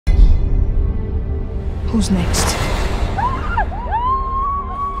Who's next?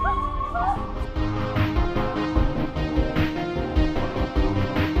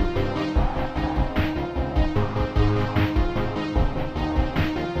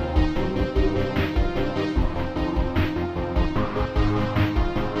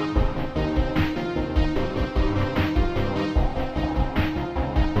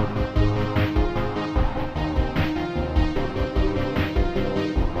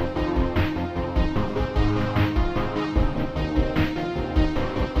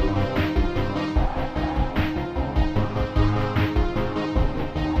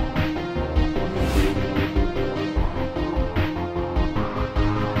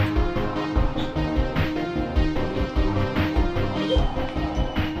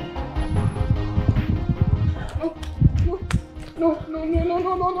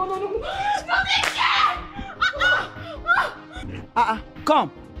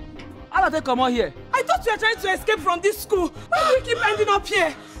 Come. How did they come out here? I thought you were trying to escape from this school. Why do you keep ending up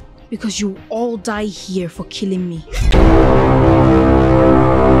here? Because you all die here for killing me.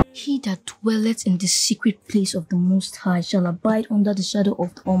 He that dwelleth in the secret place of the Most High shall abide under the shadow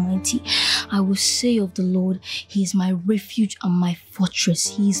of the Almighty. I will say of the Lord, He is my refuge and my fortress.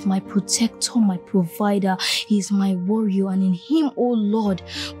 He is my protector, my provider. He is my warrior, and in Him, O Lord,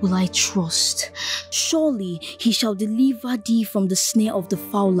 will I trust. Surely He shall deliver thee from the snare of the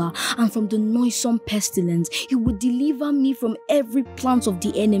fowler and from the noisome pestilence. He will deliver me from every plant of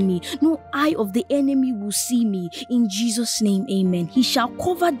the enemy. No eye of the enemy will see me. In Jesus' name, amen. He shall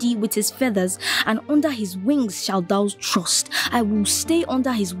cover thee with His feathers, and under His wings shalt thou trust. I will stay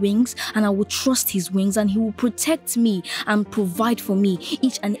under His wings, and I will trust His wings, and He will protect me and provide for me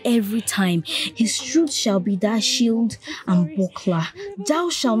each and every time. His truth shall be thy shield and buckler. Thou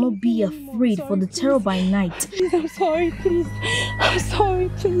shalt not be afraid for the terror by night. Please, I'm sorry, please. I'm sorry,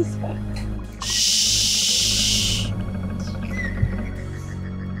 please. Shh.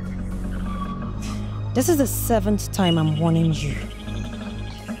 This is the 7th time I'm warning you.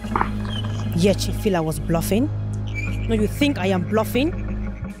 Yet you feel I was bluffing? No, you think I am bluffing?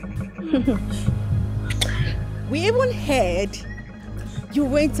 We even heard you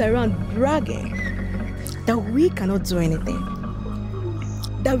went around bragging that we cannot do anything.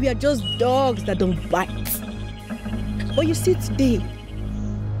 That we are just dogs that don't bite. But you see today,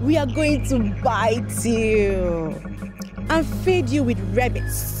 we are going to bite you and feed you with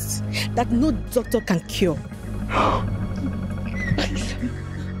rabbits that no doctor can cure.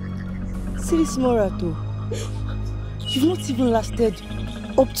 See this Morato, you've not even lasted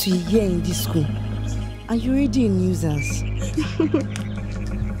up to a year in this school, and you're already a nuisance.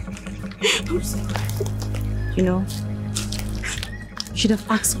 You know, you should have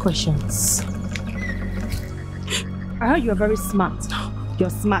asked questions. I heard you're very smart. You're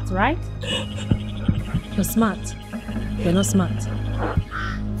smart, right? You're smart. You're not smart.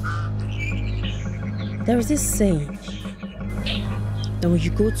 There is this saying that when you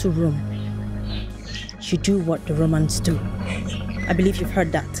go to Rome, you do what the Romans do. I believe you've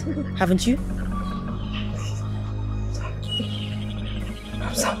heard that, haven't you?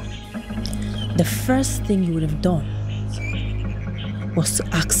 I'm sorry. The first thing you would have done was to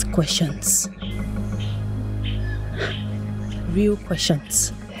ask questions. Real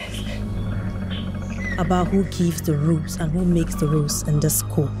questions. About who gives the rules and who makes the rules in this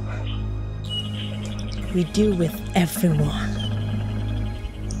school. We deal with everyone.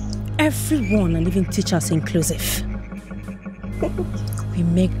 Everyone, and even teachers inclusive. We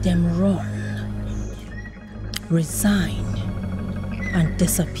make them run, resign, and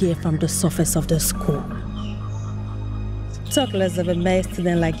disappear from the surface of the school. Talk less of a male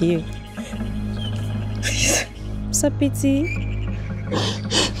student like you. So pity.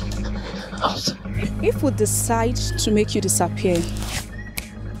 If we decide to make you disappear,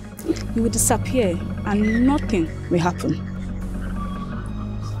 you will disappear and nothing will happen.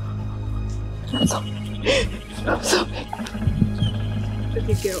 I'm sorry. I'm sorry.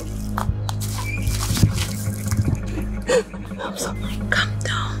 Okay, girl. I'm sorry. Calm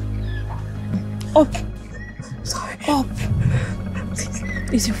down. Up. Sorry. Up. Please.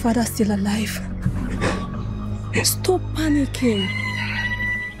 Is your father still alive? Stop panicking.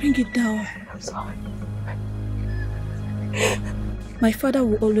 Bring it down. I'm sorry. My father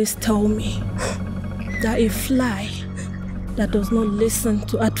will always tell me that a fly that does not listen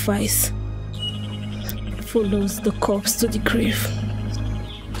to advice follows the corpse to the grave.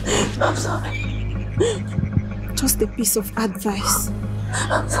 I'm sorry. Just a piece of advice.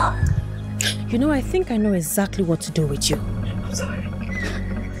 I'm sorry. You know, I think I know exactly what to do with you. I'm sorry.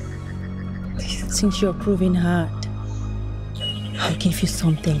 Since you're proving hard, I'll give you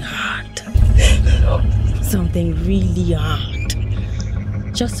something hard. Something really hard.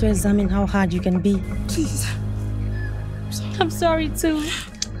 Just to examine how hard you can be. Please. I'm sorry too.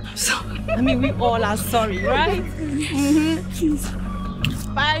 I'm sorry. I mean, we all are sorry, right? Please.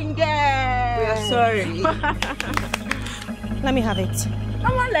 Fine girl. We are sorry. Let me have it.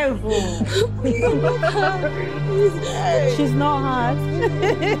 I'm on level. She's not hard.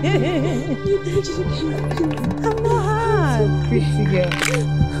 I'm not hard. Pretty girl.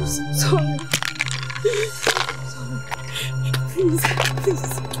 I'm so sorry. Please, please,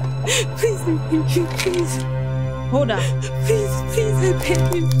 please, please. Hold on. Please, please, I beg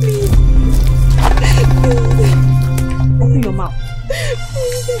you, please. Open your mouth.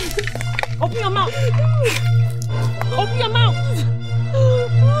 Open your mouth. Open your mouth.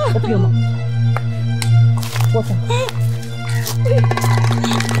 Open your mouth. Water.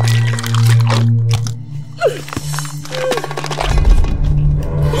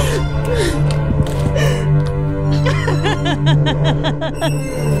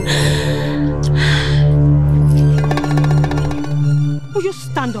 Will you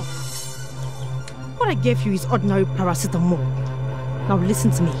stand up? What I gave you is ordinary paracetamol. Now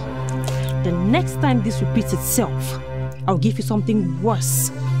listen to me. The next time this repeats itself, I'll give you something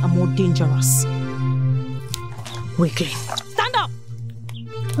worse and more dangerous. Quickly. Stand up!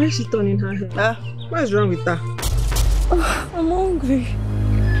 Why is she turning her head? What is wrong with her? Oh, I'm hungry.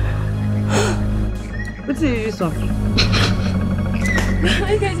 What did you use some?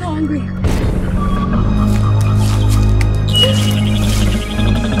 Are you guys not hungry?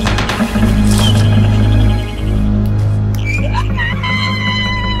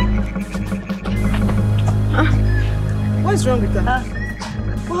 What is wrong with her?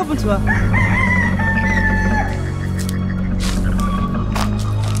 What happened to her?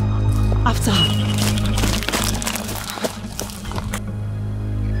 After her.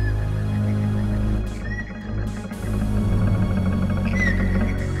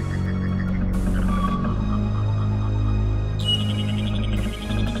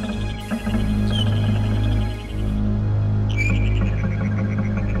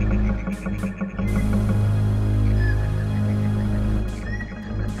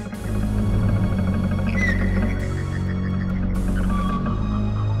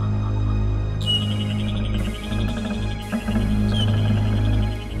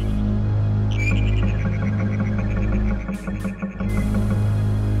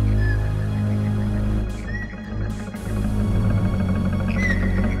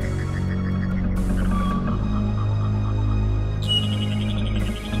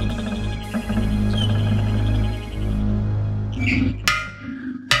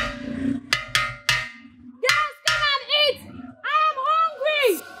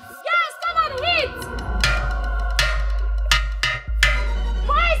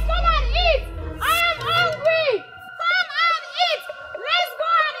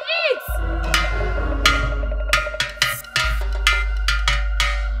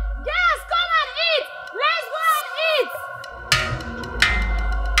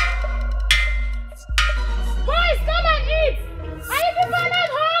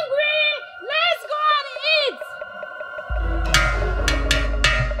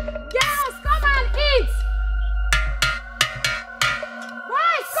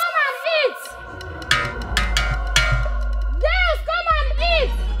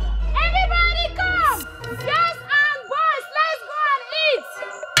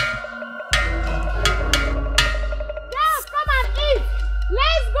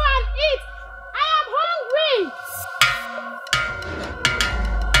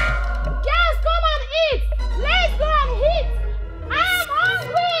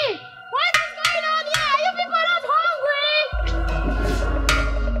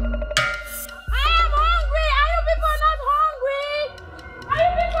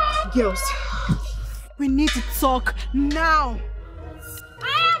 Girls, we need to talk now.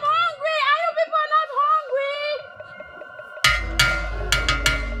 I am hungry. Are you people not hungry?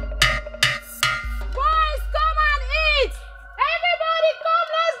 Boys, come and eat. Everybody come,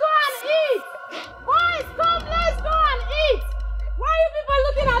 let's go and eat. Boys, come, let's go and eat. Why are you people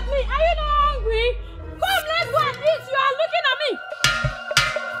looking at me? Are you not hungry? Come, let's go and eat. You are looking at me.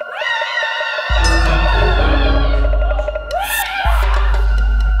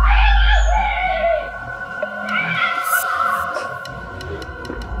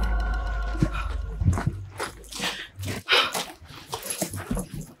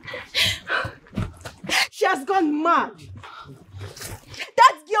 Mad.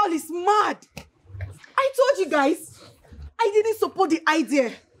 That girl is mad. I told you guys, I didn't support the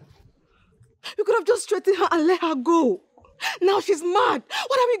idea. You could have just threatened her and let her go. Now she's mad.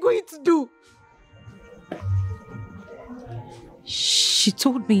 What are we going to do? she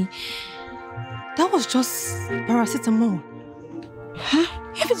told me that was just paracetamol. Huh?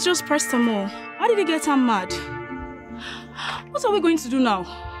 If it's just paracetamol, how did he get her mad? What are we going to do now?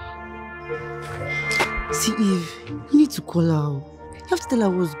 See, Eve, you need to call her. You have to tell her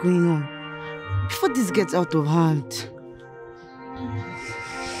what's going on before this gets out of hand.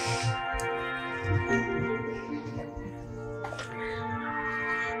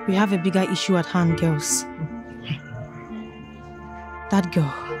 We have a bigger issue at hand, girls. That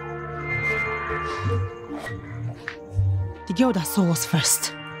girl. The girl that saw us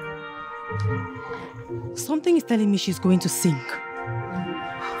first. Something is telling me she's going to sink.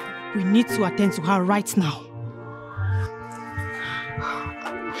 We need to attend to her right now.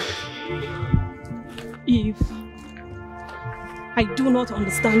 Eve, I do not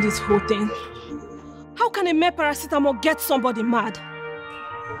understand this whole thing. How can a mere paracetamol get somebody mad?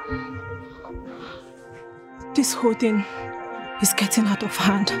 This whole thing is getting out of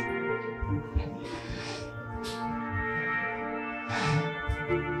hand.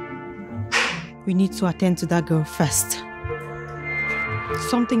 We need to attend to that girl first.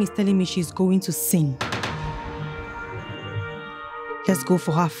 Something is telling me she's going to sing. Let's go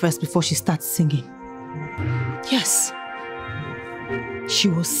for her first before she starts singing. Yes, she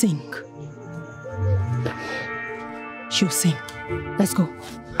will sing. She'll sing. Let's go.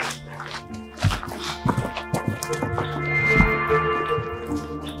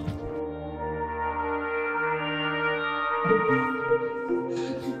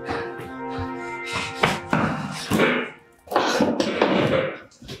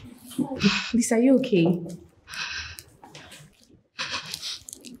 Lisa, are you okay?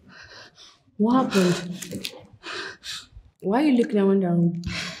 What happened? Why are you looking around the room?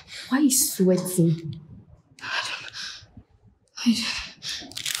 Why are you sweating?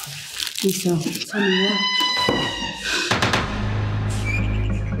 Lisa, tell me what.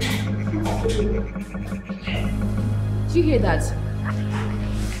 Did you hear that?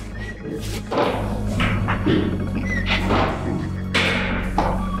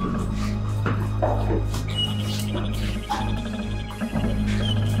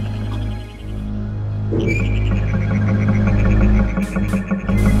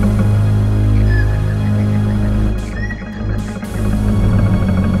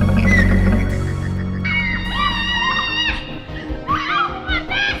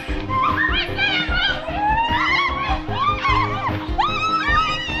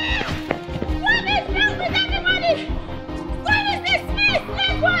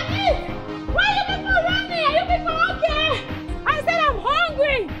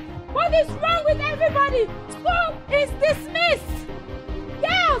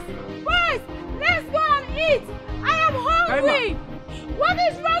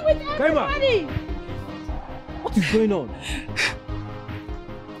 Going on?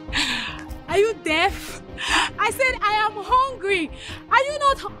 Are you deaf? I said I am hungry. Are you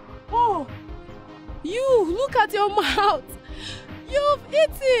not? Oh, you look at your mouth. You've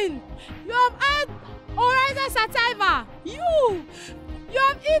eaten. You have had oral saliva. You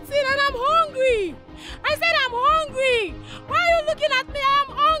have eaten and I'm hungry. I said I'm hungry. Why are you looking at me? I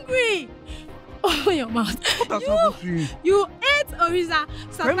am hungry. Oh, your mouth. What has happened to you? You ate Oriza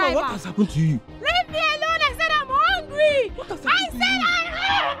saliva. What has happened to you? Leave me alone. I said I'm hungry. What has I happened to said you?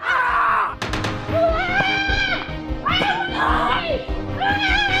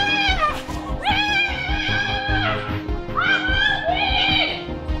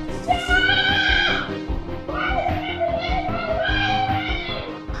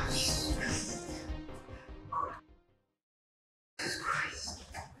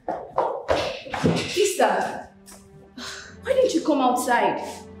 Sister, why didn't you come outside?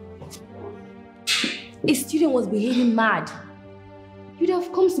 A student was behaving mad. You'd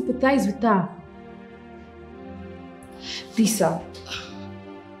have come sympathize with her. Lisa,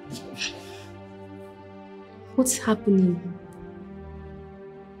 what's happening?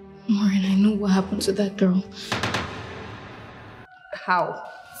 Maureen, I know what happened to that girl. How?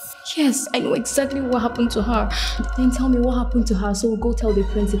 Yes, I know exactly what happened to her. Then tell me what happened to her so we'll go tell the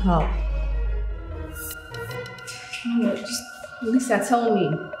principal. No, just, Lisa, tell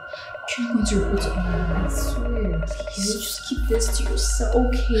me. You're going to report to everyone. I swear. Please, just keep this to yourself.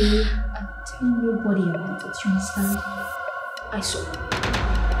 Okay. And tell nobody about it, you understand? I saw.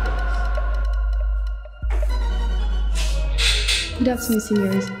 Good afternoon,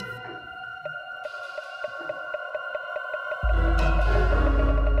 seniors.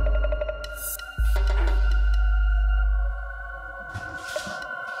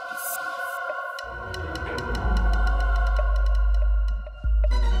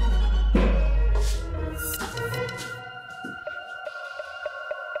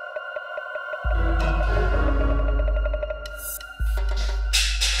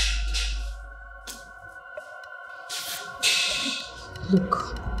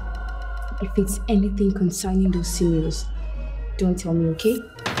 Look, if it's anything concerning those seniors, don't tell me, okay?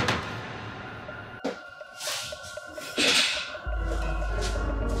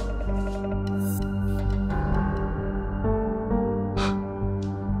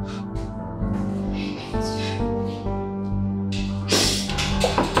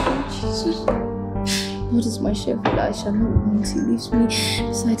 Lord is my shepherd, I shall not want. He leaves me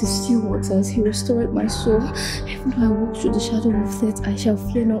beside the still waters. He restored my soul. Even though I walk through the shadow of death, I shall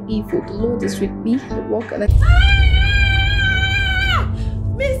fear no evil. The Lord is with me. The rock and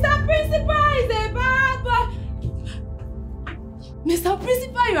Mr. Principal is a bad boy. Mr.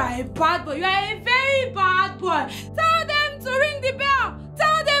 Principal, you are a bad boy. You are a very bad boy. Tell them to ring the bell.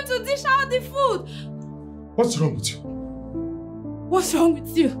 Tell them to dish out the food. What's wrong with you? What's wrong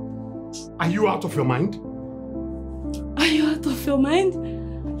with you? Are you out of your mind? Are you out of your mind?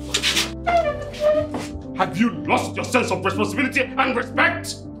 Have you lost your sense of responsibility and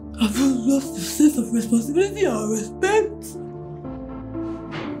respect? Have you lost your sense of responsibility and respect?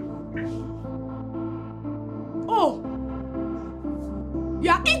 Oh! You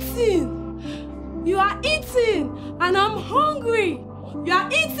are eating! You are eating! And I'm hungry! You are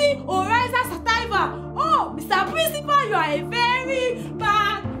eating Oriza Sativa! Oh! Mr. Principal, you are a very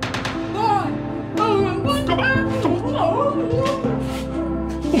bad boy! Oh my God! Come on! Come on!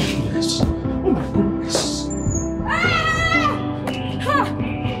 Oh my goodness! Oh my goodness! Ha!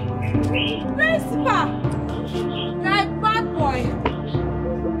 Principal! You are a bad boy!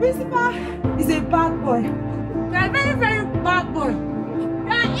 Principal is a bad boy! You are a very, very bad boy!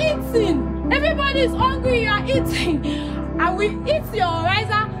 You are eating! Everybody is hungry, you are eating! I will eat your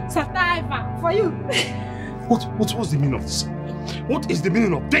Oriza Sativa for you! What's the meaning of this? What is the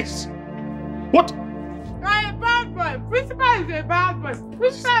meaning of this? What? You are a bad boy! Principal is a bad boy!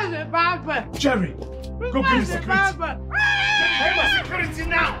 Principal is a bad boy! Jerry! Go bring the security! Boy. Bring the security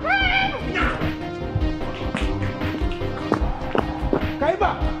now! Now!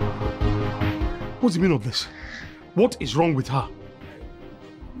 Kaiba! What's the meaning of this? What is wrong with her?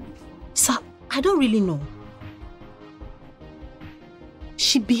 Sir, I don't really know.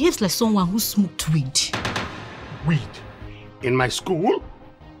 She behaves like someone who smoked weed. Weed? In my school?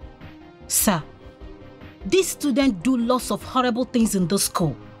 Sir, these students do lots of horrible things in the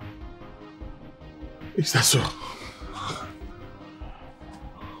school. Is that so?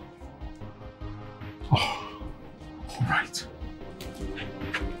 Oh, all right.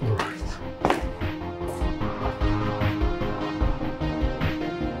 All right.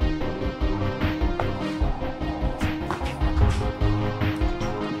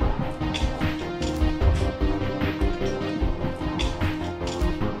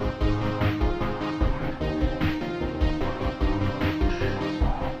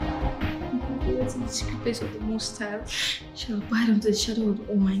 in the secret place of the Most High shall abide under the shadow of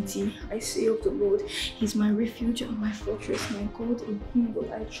the Almighty. I say of the Lord, He is my refuge and my fortress, my God, in Him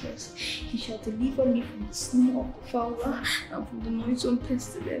will I trust. He shall deliver me from the snare of the fowler and from the noisome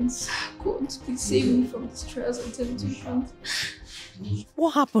pestilence. God, please save me from these trials and temptations.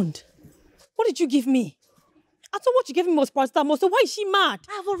 What happened? What did you give me? I thought what you gave me was paracetamol, so why is she mad?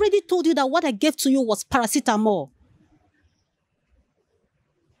 I've already told you that what I gave to you was paracetamol.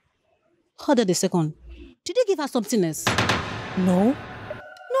 Hold on a second. Did you give her something else? No.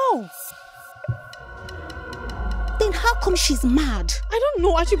 No. Then how come she's mad? I don't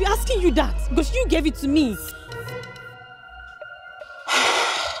know. I should be asking you that because you gave it to me.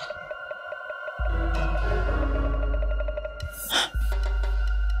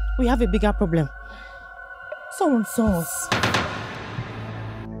 We have a bigger problem. Someone saw us.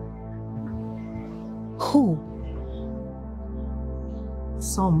 Who?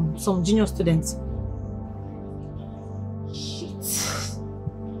 Some junior students. Shit.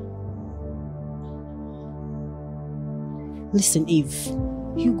 Listen, Eve.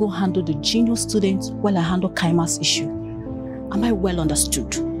 You go handle the junior students while I handle Kaima's issue. Am I well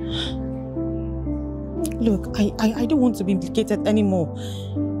understood? Look, I don't want to be implicated anymore.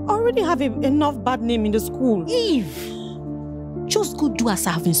 I already have enough bad name in the school. Eve! Just go do as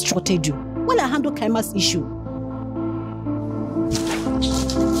I have instructed you while I handle Kaima's issue.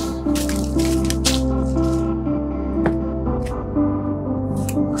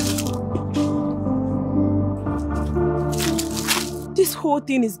 This whole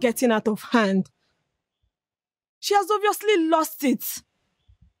thing is getting out of hand. She has obviously lost it.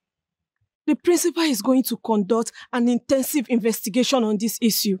 The principal is going to conduct an intensive investigation on this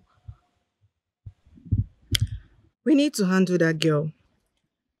issue. We need to handle that girl.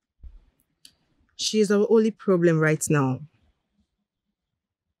 She is our only problem right now.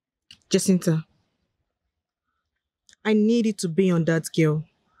 Jacinta, I need you to be on that girl.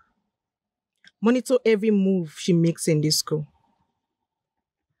 Monitor every move she makes in this school.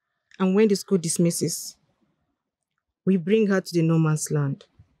 And when the school dismisses, we bring her to the no man's land.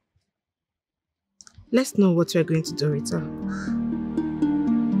 Let's know what we're going to do with her.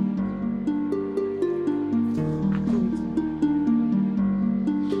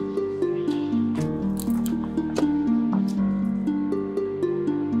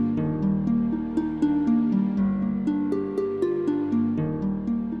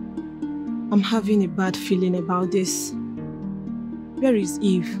 I'm having a bad feeling about this. Where is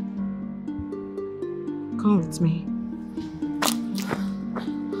Eve? Come with me.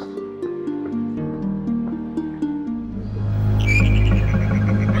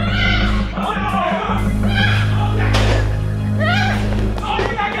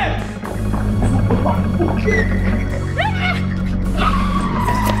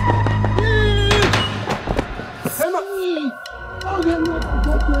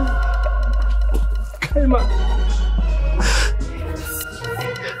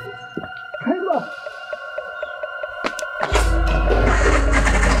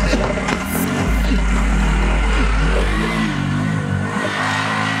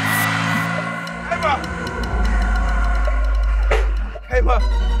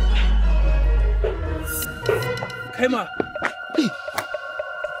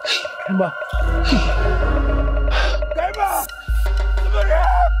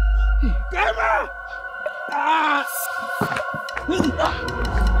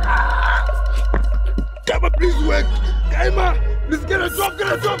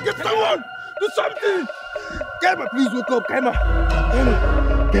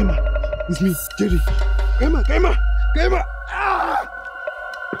 It's me, Jerry. Kaima! Ah!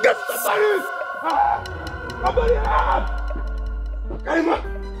 Get somebody! Ah! Somebody help! Kaima!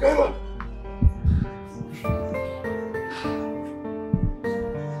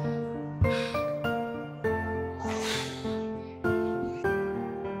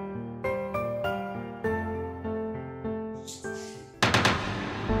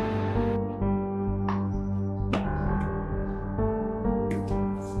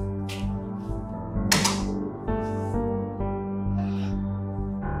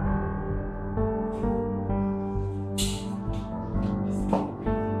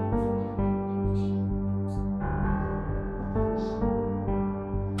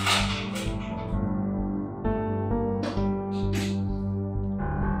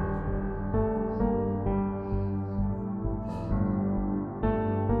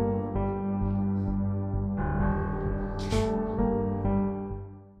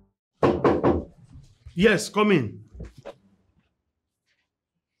 Yes, come in.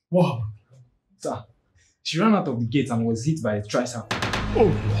 Wow. Sir, she ran out of the gate and was hit by a tricycle.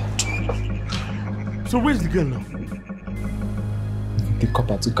 Oh, Lord. So where's the girl now? The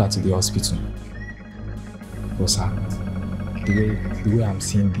copper took her to the hospital. But sir, the way I'm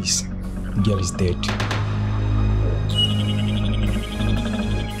seeing this, the girl is dead.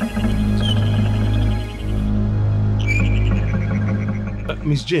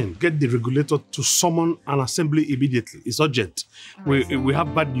 Miss Jane, get the regulator to summon an assembly immediately. It's urgent. We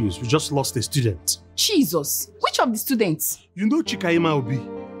have bad news. We just lost a student. Jesus! Which of the students? You know Chikaima Obi?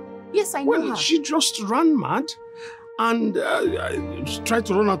 Yes, I know Well, her. she just ran mad and tried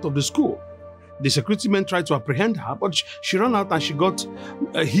to run out of the school. The security men tried to apprehend her, but she ran out and she got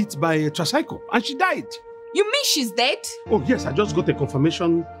hit by a tricycle and she died. You mean she's dead? Oh yes, I just got a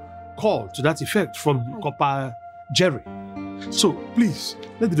confirmation call to that effect from Copper Jerry. So please,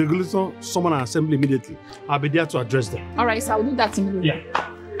 let the regulator summon an assembly immediately. I'll be there to address them. All right, so I'll do that immediately. Yeah.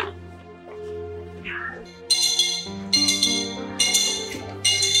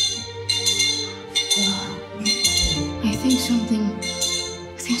 I think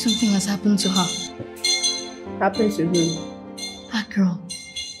something has happened to her. Happened to who? That girl.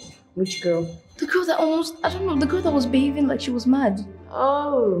 Which girl? The girl that the girl that was behaving like she was mad.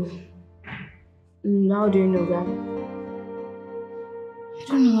 Oh. How do you know that? I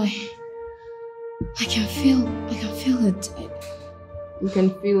don't know. I can feel it. You can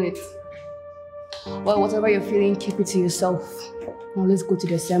feel it. Well, whatever you're feeling, keep it to yourself. Now let's go to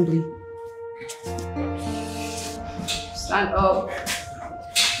the assembly. Stand up.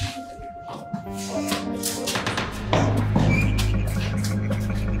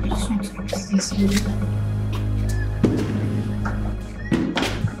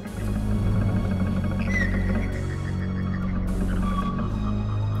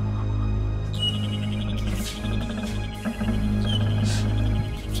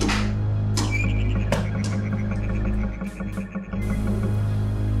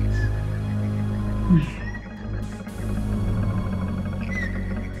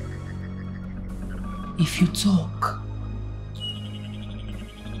 If you talk,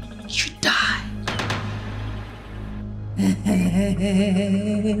 you die.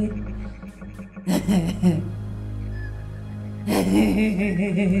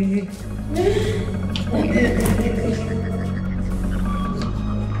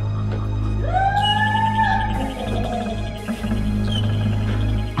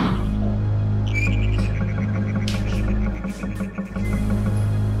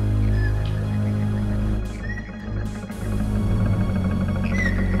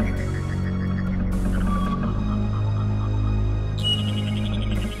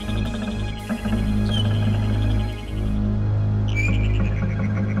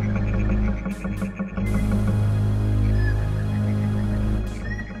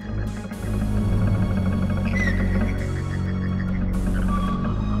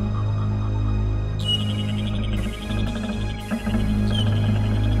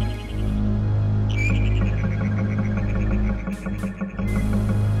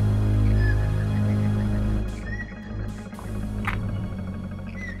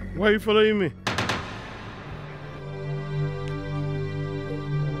 Why are you following me?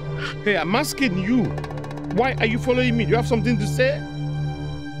 Hey, I'm asking you. Why are you following me? Do you have something to say?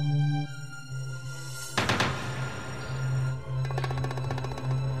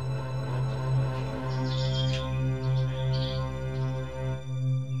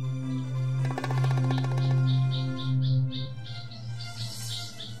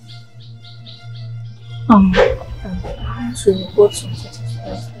 I want to report something.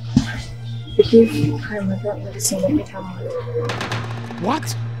 They gave her mother medicine that made her mad.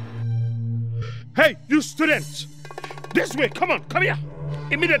 What? Hey, you students! This way, come on, come here!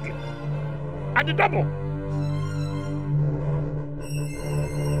 Immediately! At the double!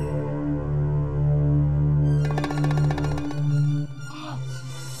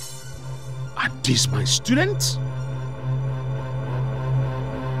 Are these my students?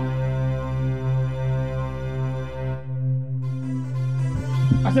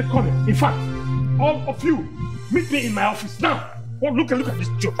 I said, come in. In fact, all of you, meet me in my office now. Oh, look at this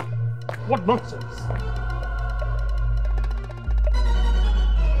joke. What nonsense.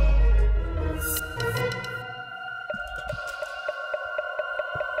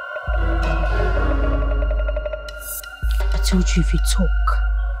 I told you if you talk,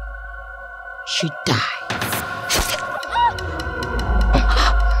 you die.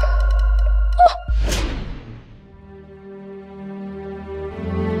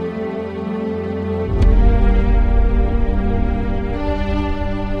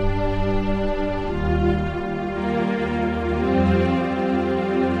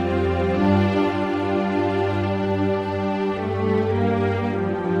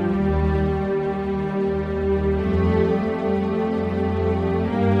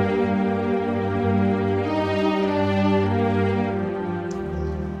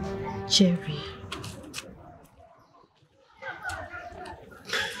 Jerry.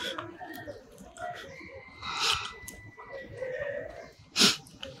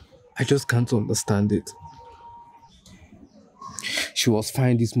 I just can't understand it. She was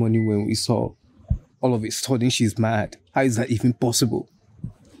fine this morning when we saw. All of a sudden she's mad. How is that even possible?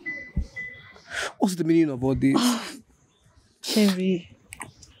 What's the meaning of all this? Jerry,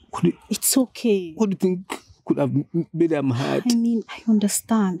 it's okay. What do you think could have made her mad? I mean, I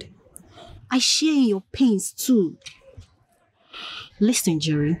understand. I share in your pains too. Listen,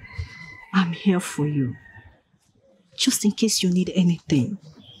 Jerry, I'm here for you. Just in case you need anything.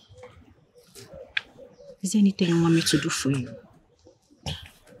 Is there anything you want me to do for you?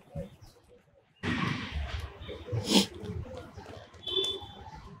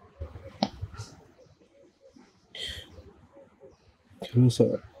 No,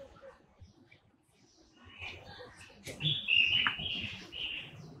 sir.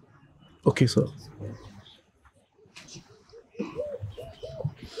 Okay, sir.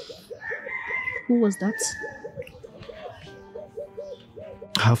 Who was that?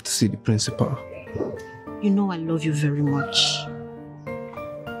 I have to see the principal. You know I love you very much.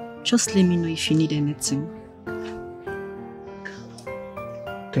 Just let me know if you need anything.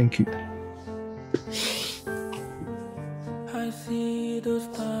 Thank you. I see the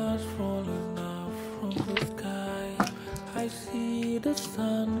stars falling out from the sky. I see the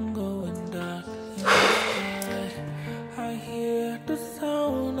sun going dark in the sky. I hear the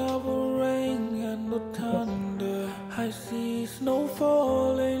sound of rain and the thunder. I see snow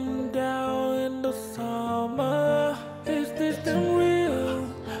falling down in the summer. Is this thing real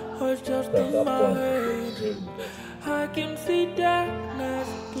or just in my head? I can see darkness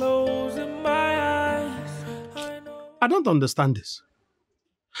closing my eyes. I don't understand this.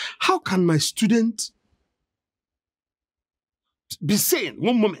 How can my student be sane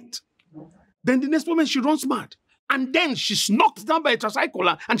one moment. Then the next moment she runs mad. And then she's knocked down by a tricycle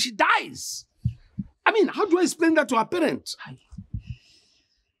and she dies. I mean, how do I explain that to her parents?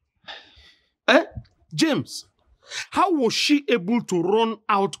 James, how was she able to run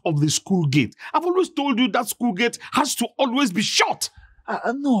out of the school gate? I've always told you that school gate has to always be shut.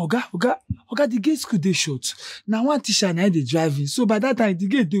 No, Oga, the gate could be shut. Now one teacher and I they driving, so by that time the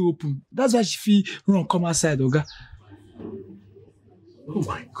gate they open. That's why she feel run come outside, Oga. Oh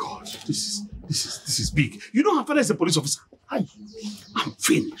my God, this is big. You know her father is a police officer. I'm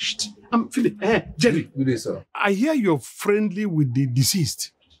finished. Jerry. Good day, sir. I hear you're friendly with the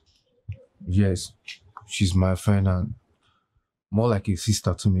deceased. Yes, she's my friend and more like a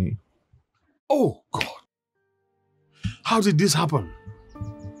sister to me. Oh God. How did this happen?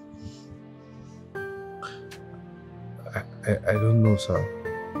 I don't know, sir.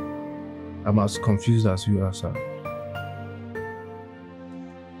 I'm as confused as you are, sir.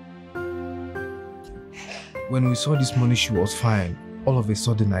 When we saw this morning, she was fine. All of a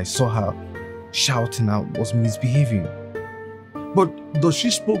sudden, I saw her shouting and was misbehaving. But does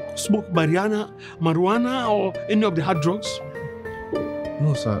she smoke marijuana or any of the hard drugs?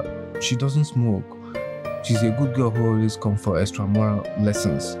 No, sir. She doesn't smoke. She's a good girl who always comes for extramural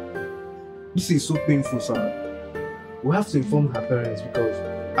lessons. This is so painful, sir. We have to inform her parents because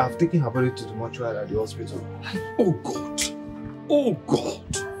I've taken her body to the mortuary at the hospital. Oh God! Oh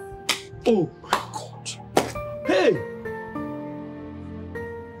God! Oh my God! Hey!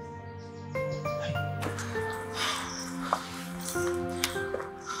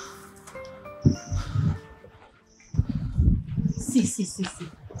 See.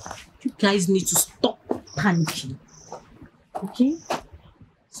 You guys need to stop panicking. Okay?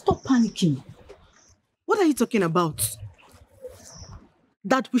 Stop panicking. What are you talking about?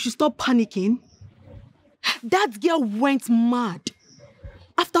 That we should stop panicking? That girl went mad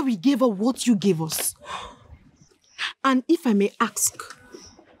after we gave her what you gave us. And if I may ask,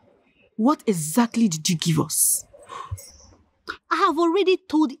 what exactly did you give us? I have already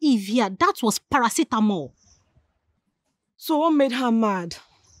told Eve here that was paracetamol. So what made her mad?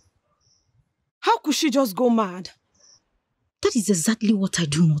 How could she just go mad? That is exactly what I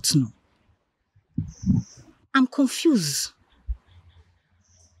do not know. I'm confused.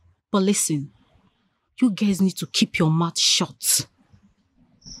 But listen, you guys need to keep your mouth shut.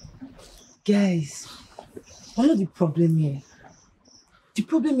 Guys, I know the problem here. The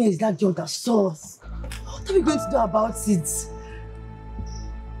problem here is that girl that saw us. What are we going to do about it?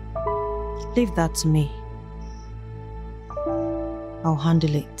 Leave that to me. I'll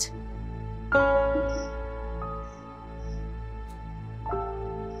handle it.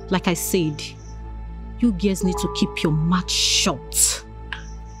 Like I said, you guys need to keep your mouth shut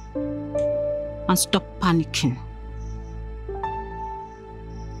and stop panicking.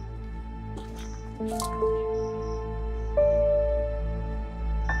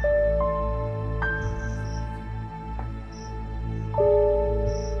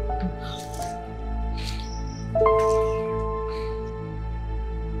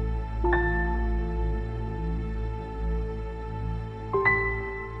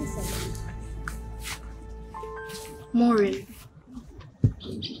 Maureen,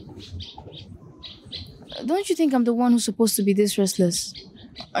 don't you think I'm the one who's supposed to be this restless?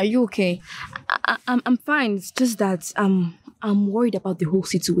 Are you okay? I'm fine. It's just that I'm worried about the whole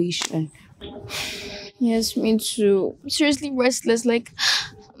situation. Yes, me too. Seriously restless. Like,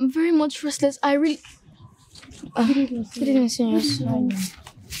 I'm very much restless. I really... Good evening, serious.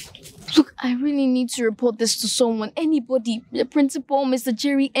 Look, I really need to report this to someone. Anybody. The principal, Mr.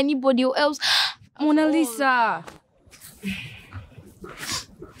 Jerry, anybody or else. Mona Lisa.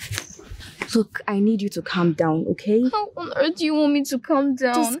 Look, I need you to calm down, okay? How on earth do you want me to calm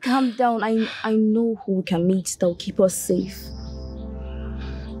down? Just calm down. I know who we can meet that will keep us safe.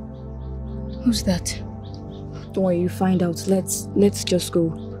 Who's that? Don't worry, you find out. Let's just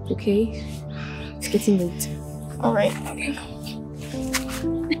go, okay? It's getting late. All right. Okay.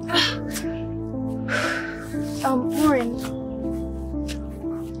 Maureen.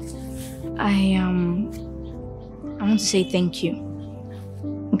 I want to say thank you.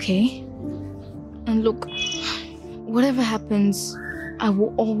 Okay? And look, whatever happens, I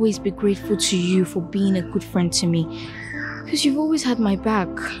will always be grateful to you for being a good friend to me. Because you've always had my back.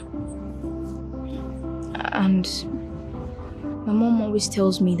 And my mom always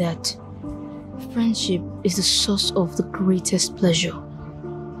tells me that friendship is the source of the greatest pleasure.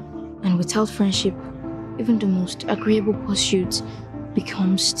 And without friendship, even the most agreeable pursuit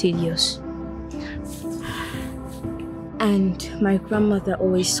becomes tedious. And my grandmother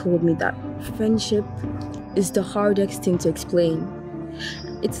always told me that friendship is the hardest thing to explain.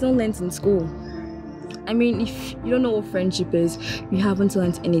 It's not learned in school. I mean, if you don't know what friendship is, you haven't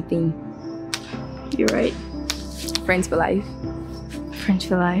learned anything. You're right. Friends for life. Friends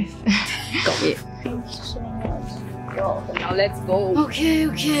for life. Got it. Now let's go. Okay,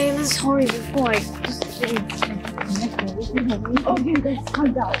 let's hurry before I just say okay, guys,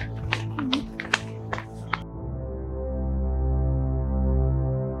 calm down.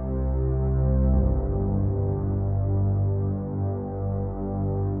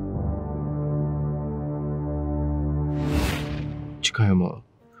 Chikayama,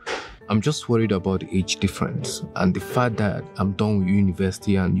 I'm just worried about the age difference and the fact that I'm done with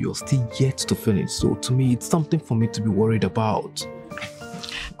university and you're still yet to finish. So to me, it's something for me to be worried about.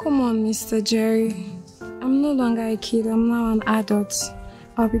 Come on, Mr. Jerry. I'm no longer a kid, I'm now an adult.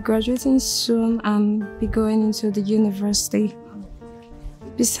 I'll be graduating soon and be going into the university.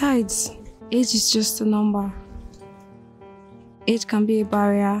 Besides, age is just a number. Age can be a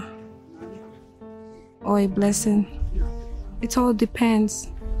barrier or a blessing. It all depends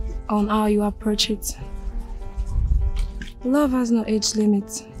on how you approach it. Love has no age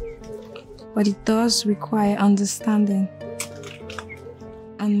limit, but it does require understanding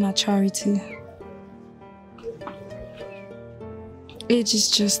and maturity. Age is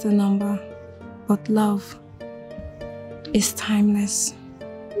just a number, but love is timeless.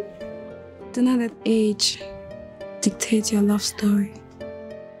 Do not let age dictate your love story.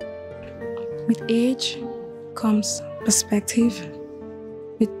 With age comes perspective.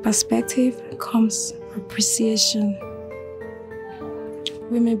 With perspective comes appreciation.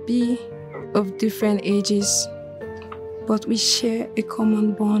 We may be of different ages, but we share a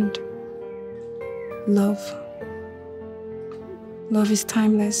common bond. Love. Love is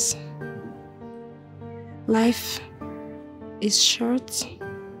timeless. Life is short,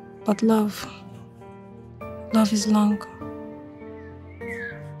 but love is long.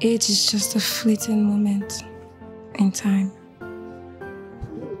 Age is just a fleeting moment in time.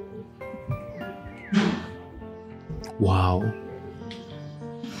 Wow.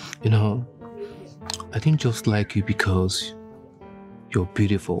 You know, I didn't just like you because you're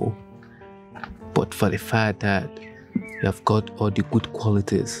beautiful, but for the fact that you have got all the good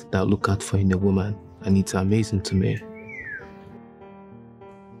qualities that I look out for in a woman, and it's amazing to me.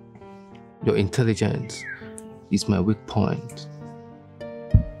 Your intelligence is my weak point.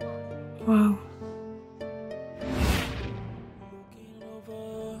 Wow.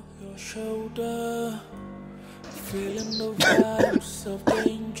 Shoulder, feeling the vibes of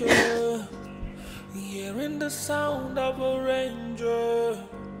danger, hearing the sound of a ranger,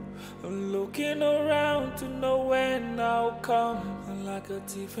 looking around to know when I'll come, like a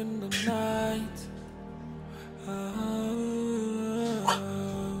thief in the night.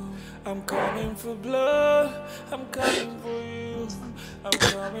 I'm coming for blood, I'm coming for you. I'm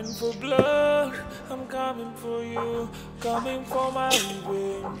coming for blood, I'm coming for you, coming for my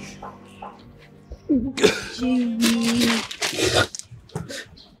revenge. Jimmy,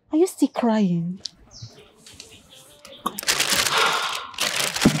 are you still crying?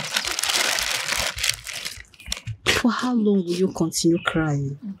 For how long will you continue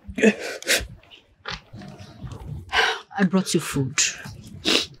crying? I brought you food.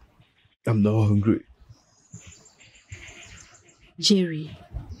 I'm not hungry. Jerry,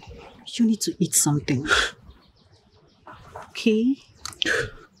 you need to eat something. Okay?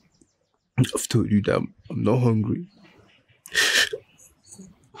 I've told you that I'm not hungry.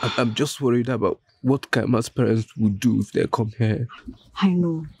 I'm just worried about what Kaima's parents would do if they come here. I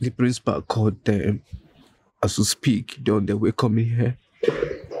know. The principal called them. As we speak, they're on their way coming here.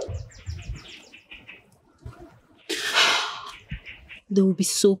 They will be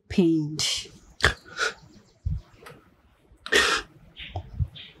so pained.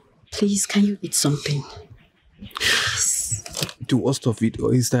 Please, can you eat something? Yes. The worst of it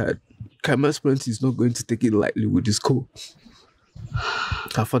is that Kaima's parents is not going to take it lightly with this call.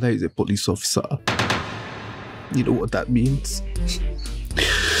 Her father is a police officer. You know what that means?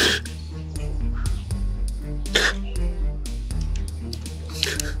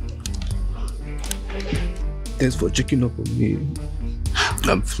 Thanks for checking up on me.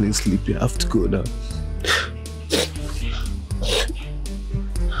 I'm feeling sleepy. I have to go now.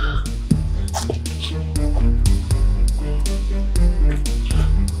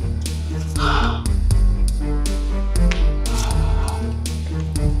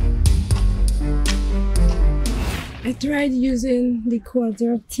 I tried using the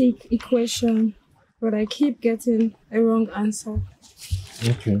quadratic equation, but I keep getting a wrong answer.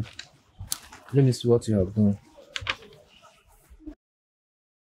 Okay. Let me see what you have done.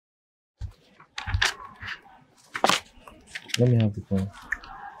 Let me have the phone.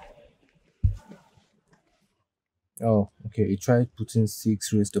 Oh, okay. You tried putting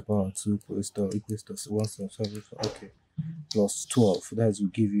 6 raised to power 2 cholesterol equals to 1.7. Okay. Plus 12. That will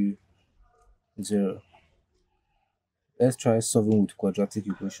give you 0. Let's try solving with quadratic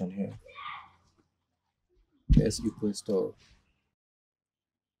equation here. S equals to.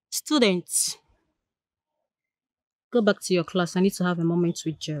 Students, go back to your class. I need to have a moment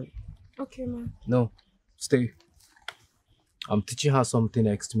with Jerry. Okay, ma. No, stay. I'm teaching her something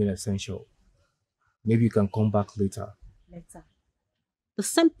extremely essential. Maybe you can come back later. Later. The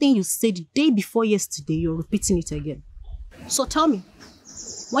same thing you said the day before yesterday, you're repeating it again. So tell me,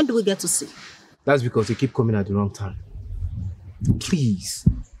 when do we get to see? That's because you keep coming at the wrong time. Please,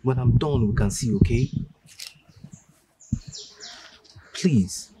 when I'm done, we can see, okay?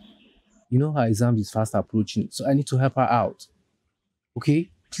 Please. You know her exam is fast approaching, so I need to help her out. Okay?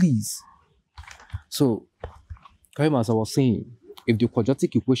 Please. So, Karim, as I was saying, if the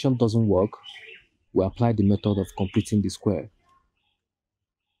quadratic equation doesn't work, we apply the method of completing the square.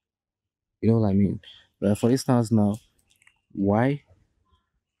 You know what I mean? Right, for instance now, y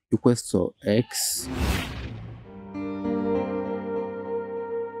equals to x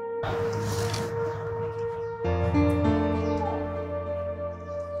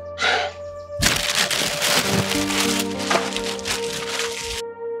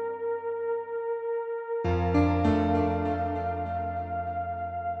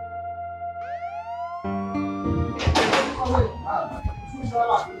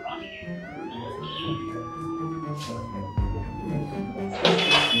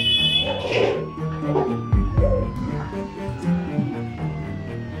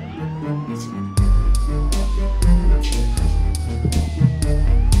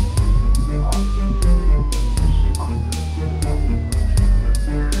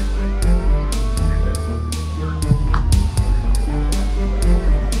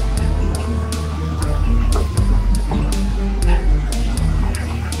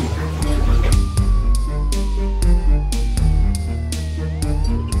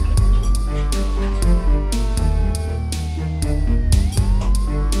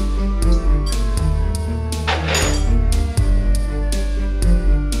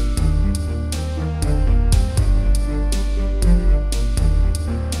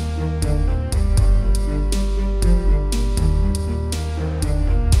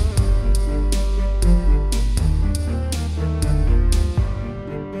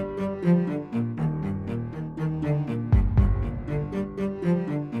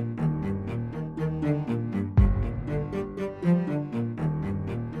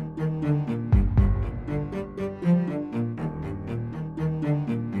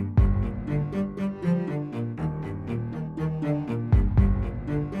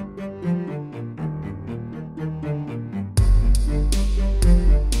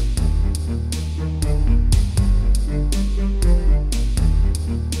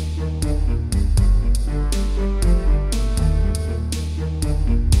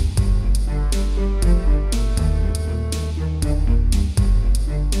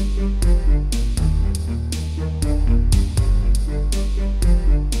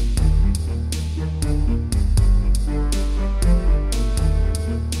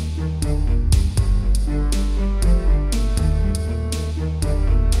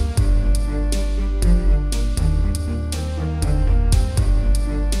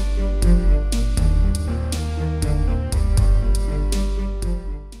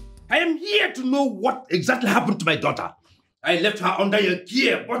To know what exactly happened to my daughter. I left her under your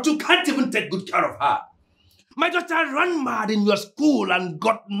care, but you can't even take good care of her. My daughter ran mad in your school and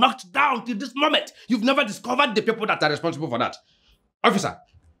got knocked down till this moment. You've never discovered the people that are responsible for that. Officer,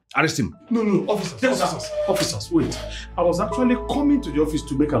 arrest him. No, officers, wait. I was actually coming to the office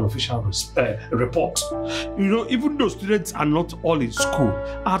to make an official report. You know, even though students are not all in school,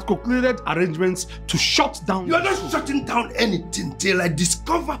 I had concluded arrangements to shut down. You are not shutting down anything till I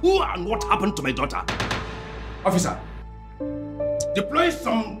discover who and what happened to my daughter. Officer, deploy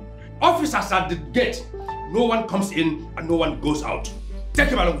some officers at the gate. No one comes in and no one goes out. Take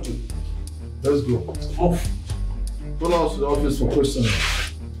him along with you. Let's go. Off. Go out to the office for questioning.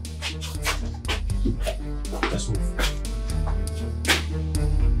 Let's move.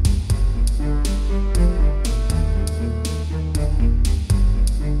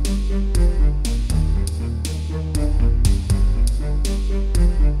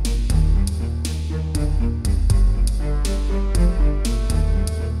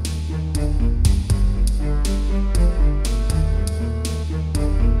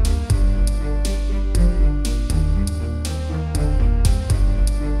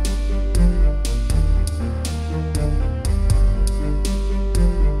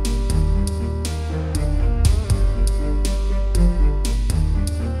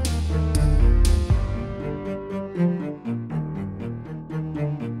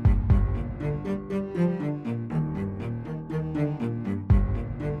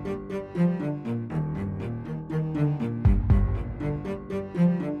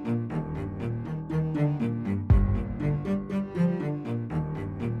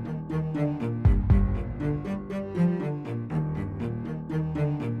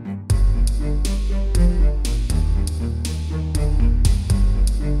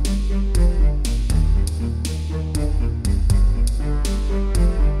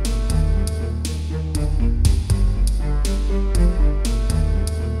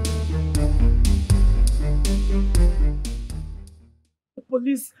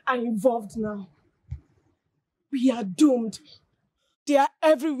 police are involved now. We are doomed. They are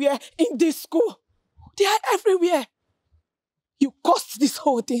everywhere in this school. They are everywhere. You caused this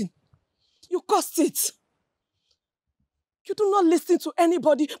whole thing. You caused it. You do not listen to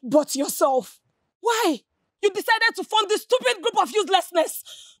anybody but yourself. Why? You decided to form this stupid group of uselessness.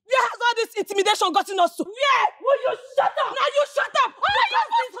 Where has all this intimidation gotten us to? Where? Will you shut up? Now you shut up!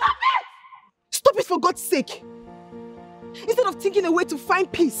 Stop it! Stop it for God's sake. Instead of thinking a way to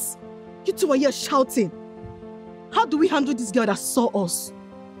find peace, you two are here shouting. How do we handle this girl that saw us?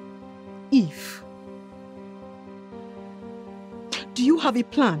 Eve, do you have a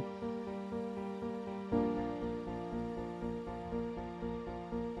plan?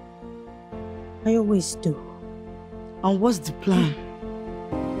 I always do. And what's the plan?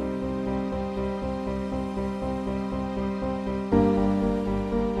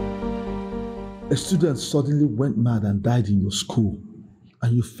 A student suddenly went mad and died in your school,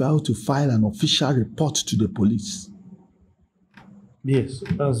 and you failed to file an official report to the police. Yes,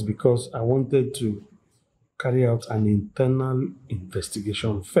 that's because I wanted to carry out an internal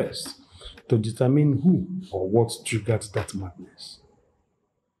investigation first to determine who or what triggered that madness.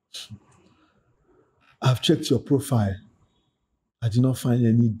 I've checked your profile. I did not find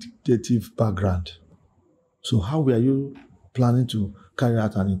any dictative background. So how were you planning to carry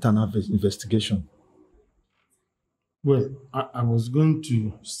out an internal investigation? Well, I was going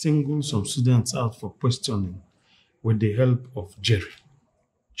to single some students out for questioning with the help of Jerry.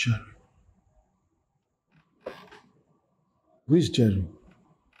 Jerry? Who is Jerry?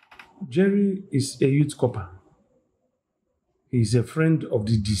 Jerry is a youth copper. He is a friend of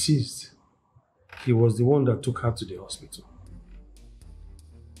the deceased. He was the one that took her to the hospital.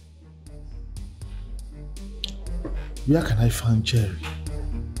 Where can I find Jerry?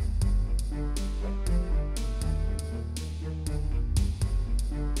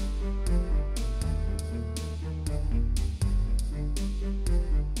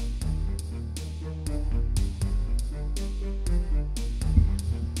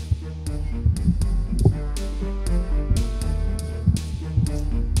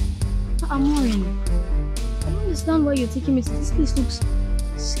 Amorin, I don't understand why you're taking me to this place. Looks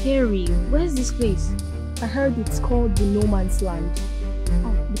scary. Where's this place? I heard it's called the No Man's Land.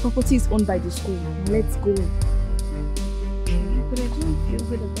 Oh, the property is owned by the school. Let's go. Okay, but I don't feel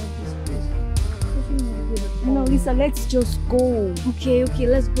good about this place. I don't feel good at all. No, Lisa, let's just go. Okay,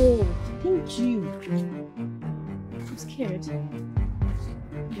 let's go. Thank you. I'm scared.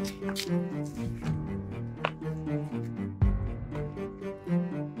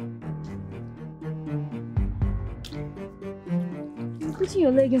 You're putting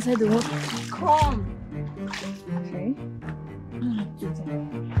your leg inside the water. Come. Okay.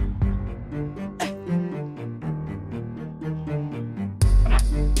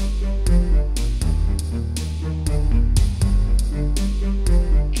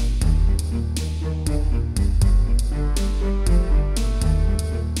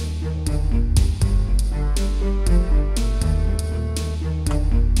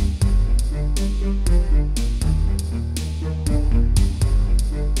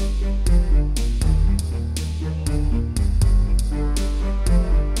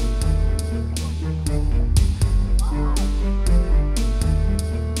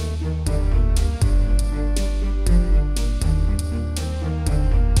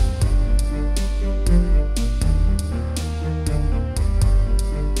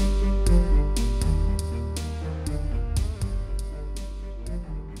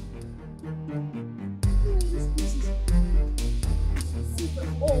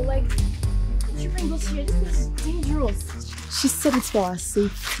 For our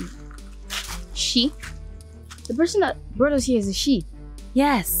safety. She? The person that brought us here is a she?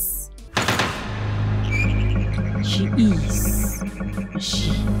 Yes. She is a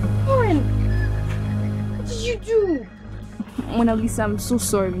she. Lauren, what did you do? Mona Lisa, I'm so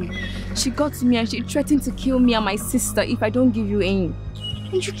sorry. She got to me and she threatened to kill me and my sister if I don't give you aim.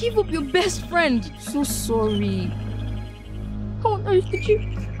 And you gave up your best friend. So sorry. How on earth did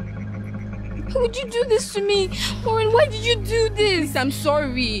you... How would you do this to me? Maureen, why did you do this? I'm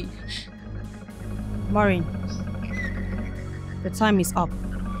sorry. Maureen, the time is up.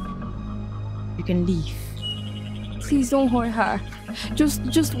 You can leave. Please don't hurt her.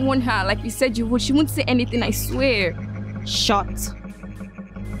 Just warn her like you said you would. She won't say anything, I swear. Shut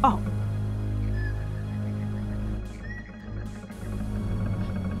up.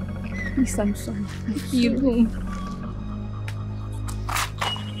 Please, I'm sorry. You don't.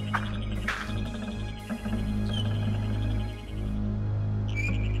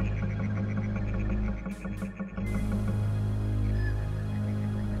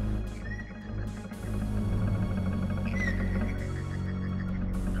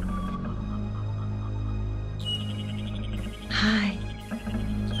 Hi.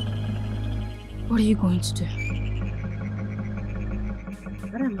 What are you going to do?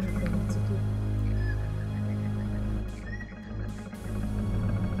 What am I going to do?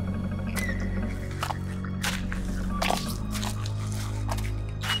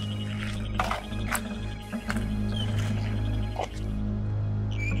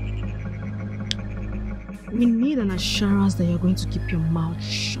 We need an assurance that you're going to keep your mouth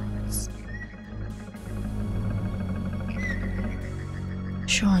shut.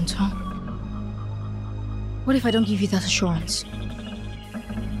 Assurance, huh? What if I don't give you that assurance?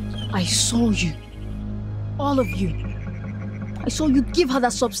 I saw you. All of you. I saw you give her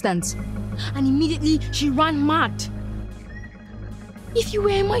that substance. And immediately she ran mad. If you were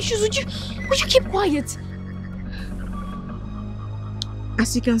in my shoes, would you keep quiet?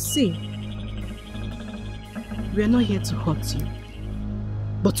 As you can see, we are not here to hurt you,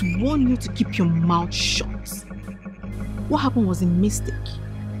 but to warn you to keep your mouth shut. What happened was a mistake.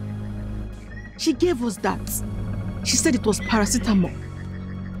 She gave us that. She said it was paracetamol.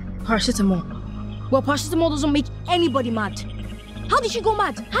 Paracetamol? Well, paracetamol doesn't make anybody mad. How did she go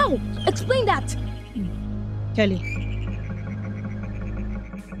mad? How? Explain that. Kelly.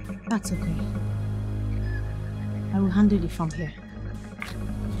 That's okay. I will handle it from here.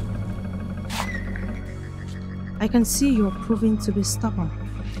 I can see you're proving to be stubborn.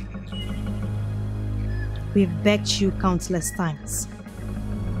 We've begged you countless times,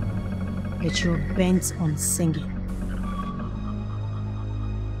 but you're bent on singing.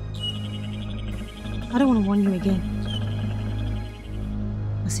 I don't want to warn you again.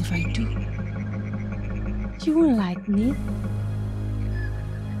 As if I do, you won't like me.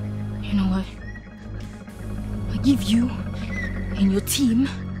 You know what? I give you and your team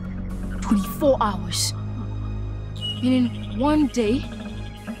 24 hours. Meaning one day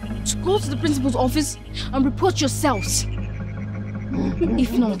to go to the principal's office and report yourselves.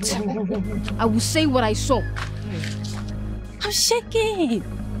 If not, I will say what I saw. I'm shaking.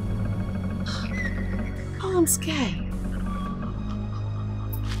 Oh, I'm scared.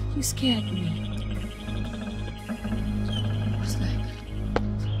 You scared me. What's that?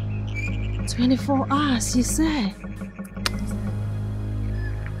 24 hours, you said.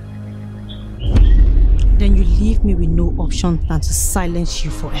 Then you leave me with no option than to silence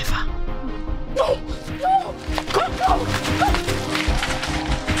you forever. No! No! Come, come!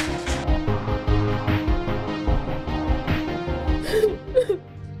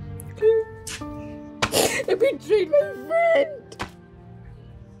 I betrayed my friend!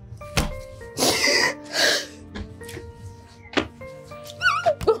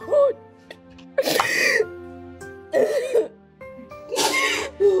 God!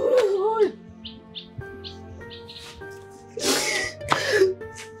 God!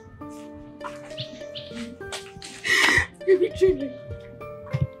 You betrayed me.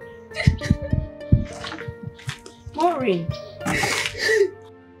 Maureen.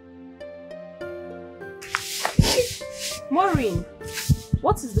 Maureen,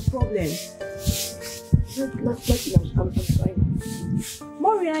 what is the problem? I'm fine.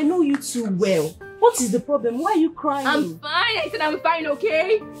 Maureen, I know you too well. What is the problem? Why are you crying? I'm fine. I said I'm fine,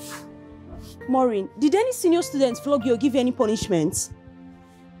 okay? Maureen, did any senior student flog you or give you any punishment?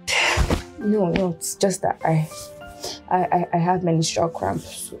 No, it's just that I have menstrual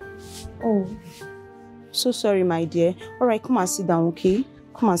cramps. So. Oh, so sorry, my dear. All right, come and sit down, okay?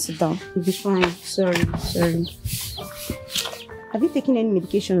 Come and sit down. You'll be fine. Sorry. Have you taken any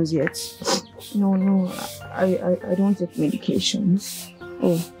medications yet? No, I don't take medications.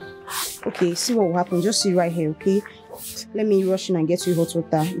 Oh, okay. See what will happen. Just sit right here, okay? Let me rush in and get you hot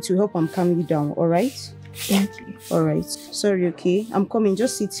water. It will help calm you down, all right? Thank you. All right. Sorry, okay? I'm coming.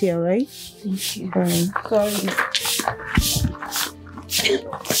 Just sit here, all right? Thank you. All right. Sorry.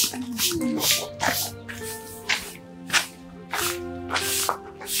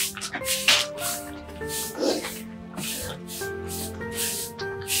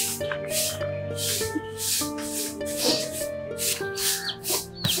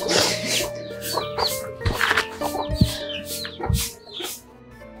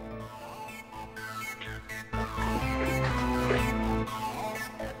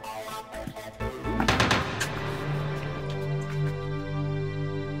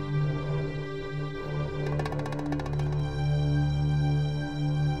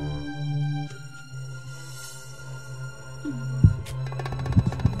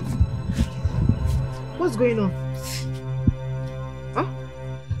 What's going on? Huh?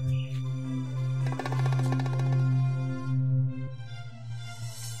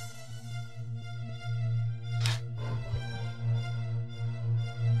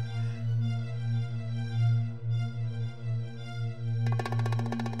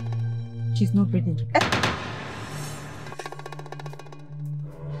 She's not breathing.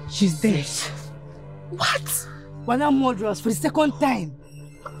 She's dead. What? We're now murderers for the second time.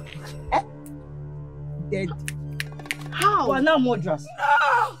 Dead. How? We're now murderers.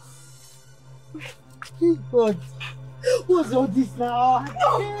 No! God. What's all this now?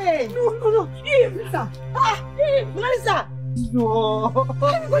 No! Hey. No! Eve! Lisa! Eve! Melissa! No!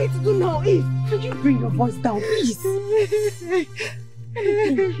 What are we going to do now, Eve? Could you bring your voice down, please?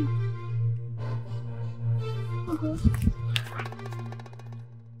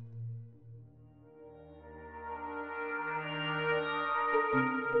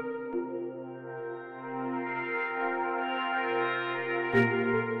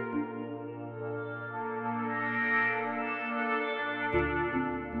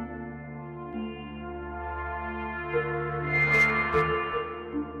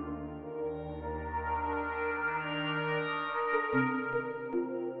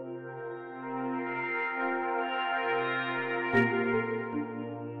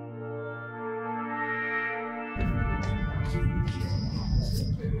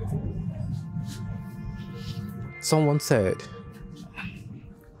 Someone said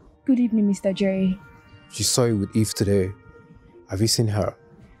Good evening, Mr. Jerry. she saw you with Eve today. Have you seen her?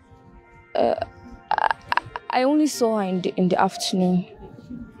 I only saw her in the afternoon.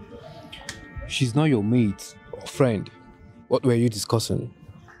 She's not your mate or friend. What were you discussing?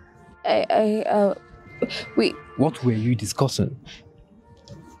 What were you discussing?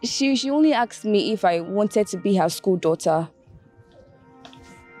 She only asked me if I wanted to be her school daughter.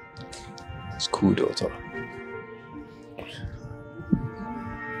 School daughter.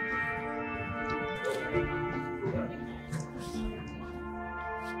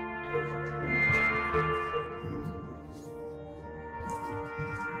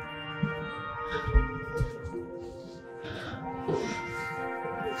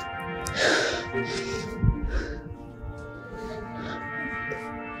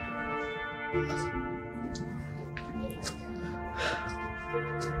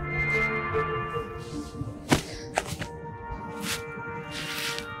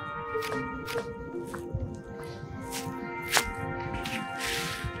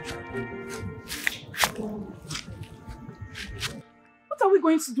 What are we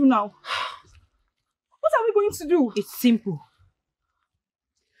going to do now? What are we going to do? It's simple.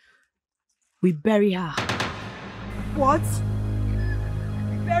 We bury her. What?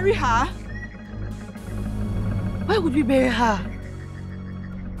 Bury her? Why would we bury her?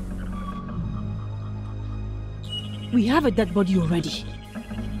 We have a dead body already.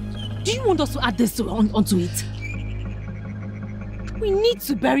 Do you want us to add this onto it? We need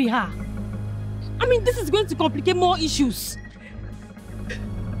to bury her. I mean, this is going to complicate more issues.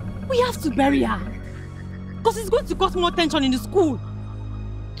 We have to bury her. Because it's going to cause more tension in the school.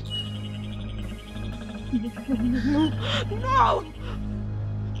 No!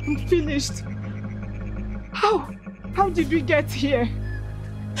 I'm finished. How did we get here?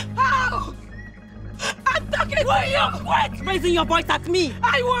 How? I'm talking to you! Quit raising your voice at me!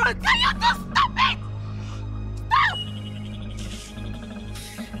 I won't! Can you just stop it?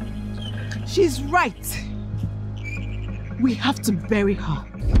 Stop! She's right. We have to bury her.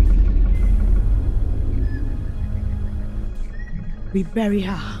 We bury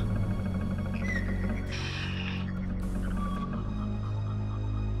her.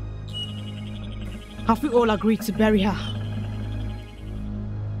 Have we all agreed to bury her?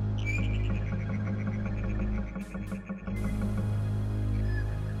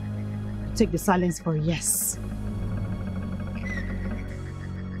 Take the silence for a yes.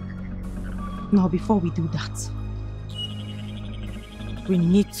 Now, before we do that, we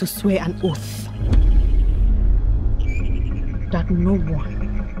need to swear an oath that no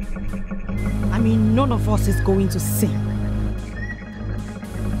one, I mean none of us is going to sin.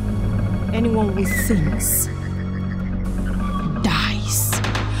 Anyone who sins dies.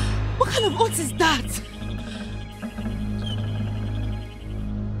 What kind of oath is that?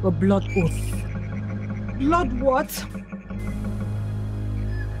 A blood oath. Blood what?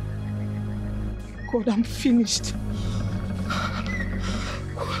 God, I'm finished.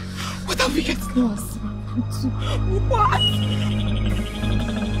 What have we gotten us? What?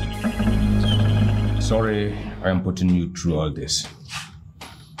 Sorry, I am putting you through all this.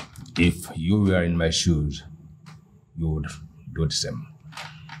 If you were in my shoes, you would do the same.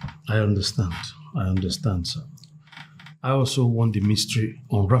 I understand, sir. I also want the mystery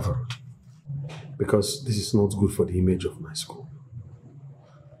unraveled because this is not good for the image of my school.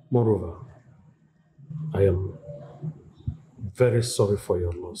 Moreover, I am very sorry for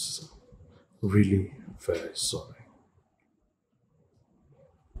your loss, sir. Really very sorry.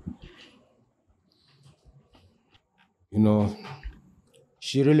 You know,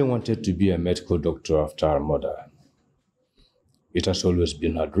 she really wanted to be a medical doctor after her mother. It has always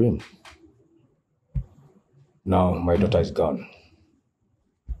been her dream. Now my daughter is gone.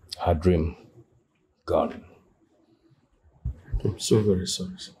 Her dream gone. I'm so very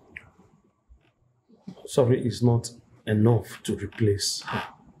sorry. Sorry is not enough to replace her.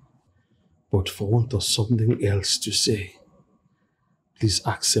 But for want of something else to say, please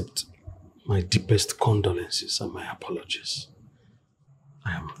accept my deepest condolences and my apologies.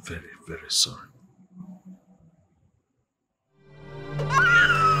 I am very, very sorry.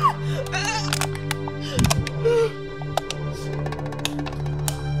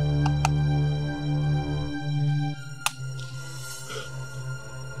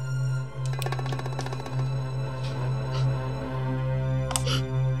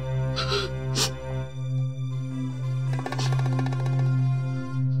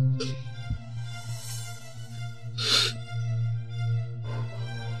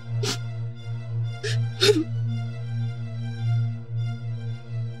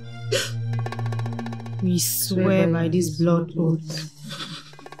 We swear by this blood oath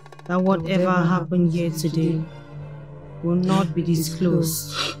that whatever happened here today will not be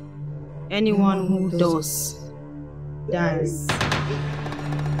disclosed. Anyone who does dies.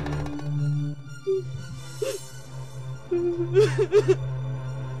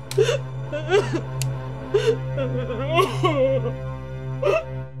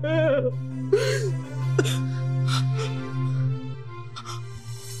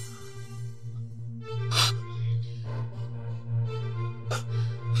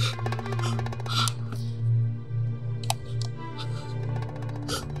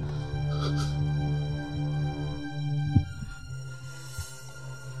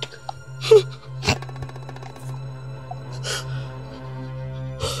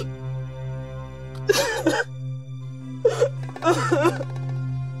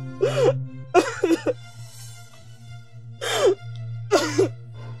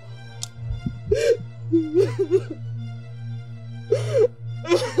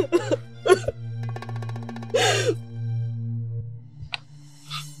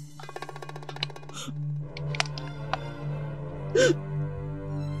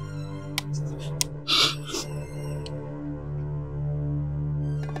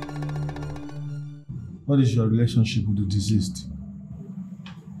 What is your relationship with the deceased?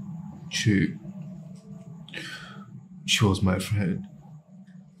 She was my friend.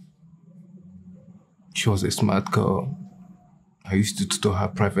 She was a smart girl. I used to tutor her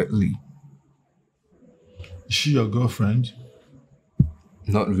privately. Is she your girlfriend?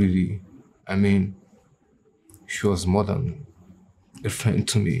 Not really. I mean, she was more than a friend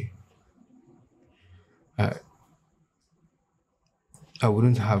to me. I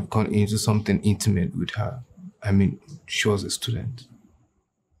wouldn't have gone into something intimate with her. I mean, she was a student.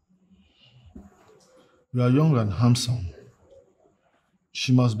 You are young and handsome.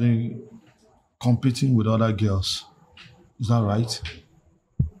 She must be competing with other girls. Is that right?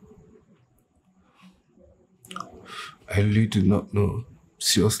 I really do not know.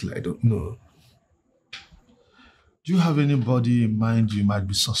 Seriously, I don't know. Do you have anybody in mind you might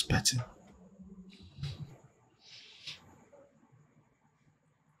be suspecting?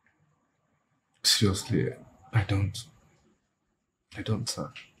 Seriously, I don't. I don't,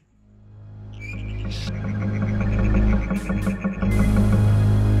 sir.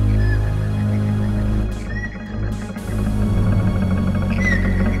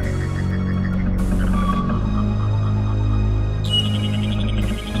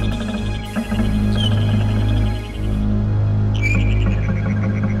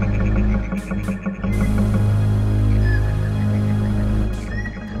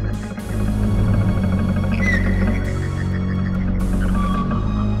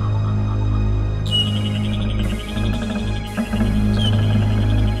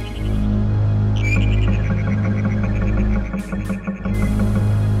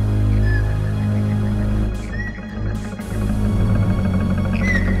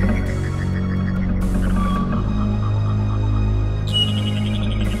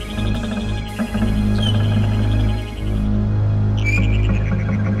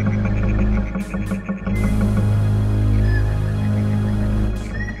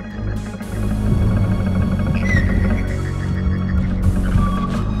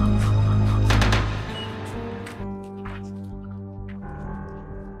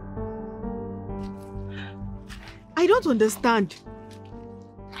 I don't understand.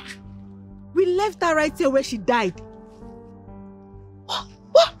 We left her right here where she died. What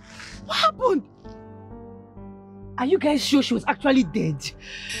happened? Are you guys sure she was actually dead?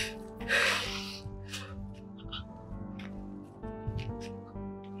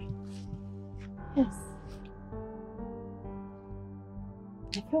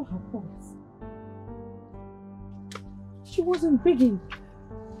 I felt her pulse. She wasn't breathing.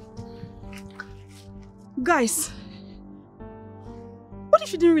 Guys, what if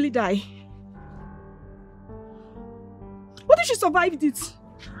she didn't really die? What if she survived it?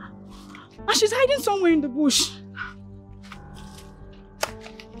 And she's hiding somewhere in the bush.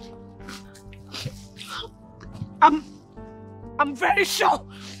 I'm very sure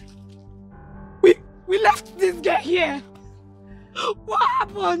we left this girl here. What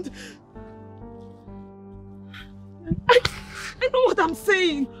happened? I know what I'm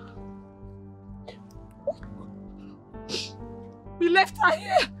saying. We left her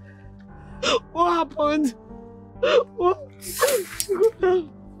here. What happened? What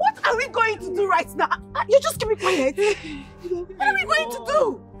are we going to do right now? You just keep me quiet. What are we going to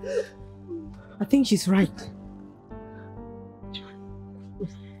do? I think she's right.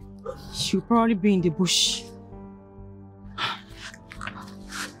 She'll probably be in the bush.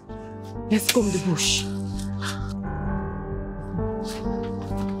 Let's go in the bush.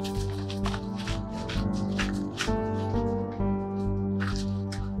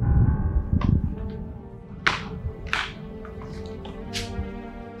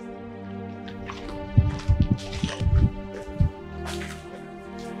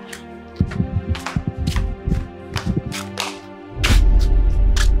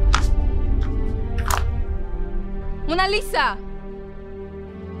 Mona Lisa!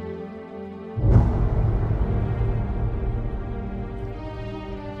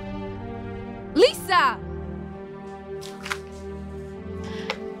 Lisa!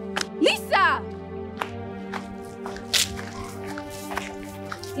 Lisa!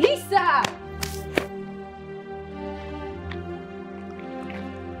 Lisa!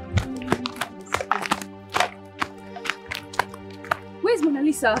 Where's Mona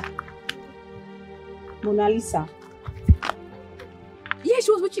Lisa? Mona Lisa? Yeah,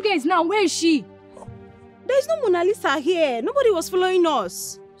 she was with you guys now. Where is she? There's no Mona Lisa here. Nobody was following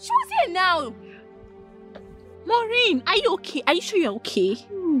us. She was here now. Maureen, are you okay? Are you sure you're okay?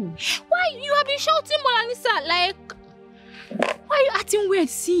 Why? You have been shouting Mona Lisa like... Why are you acting weird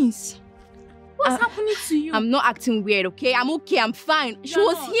since? What's happening to you? I'm not acting weird, okay? I'm okay, I'm fine. She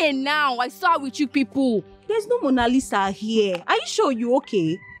was here now. I saw her with you people. There's no Mona Lisa here. Are you sure you're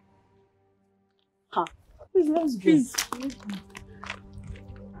okay? Huh. Please, let's go. Please.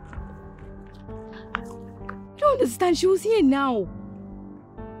 I don't understand. She was here now.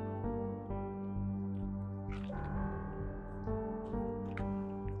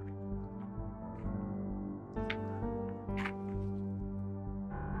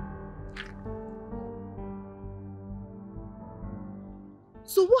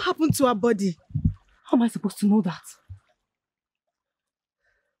 So what happened to her body? How am I supposed to know that?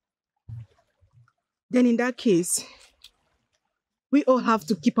 Then in that case, we all have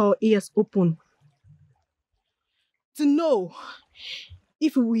to keep our ears open to know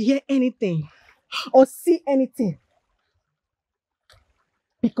if we will hear anything or see anything.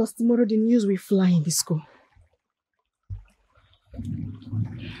 Because tomorrow the news will fly in the school.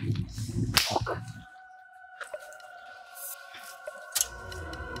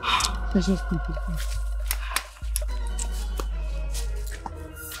 Let's just keep it.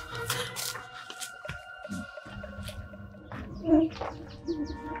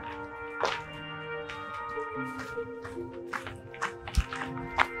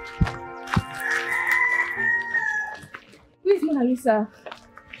 Where's Mona Lisa?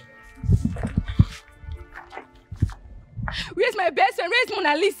 Where's my best friend? Where's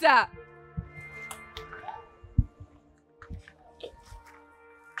Mona Lisa?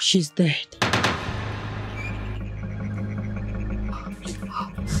 She's dead.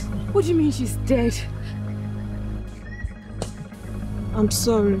 What do you mean she's dead? I'm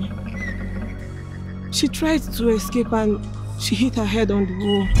sorry. She tried to escape and she hit her head on the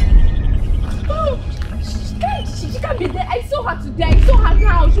wall. She can't be there. I saw her today. I saw her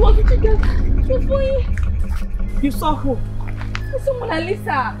now. She was with you guys. She was going. You saw who? I saw Mona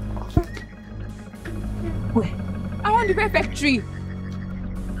Lisa. Where? Around the red factory.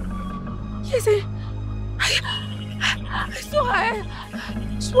 Yes, I saw her.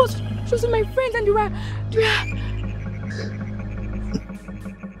 She was with my friends and they were...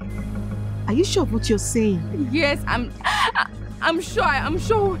 Are you sure of what you're saying? Yes, I'm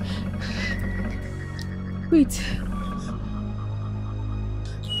sure. Wait.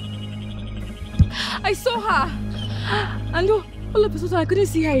 I saw her. And all of a sudden I couldn't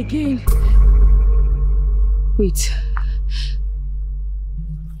see her again. Wait.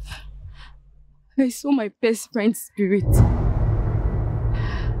 I saw my best friend's spirit.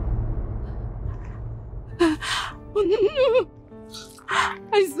 Oh no!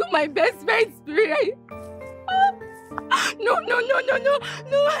 I saw my best friend's spirit. No.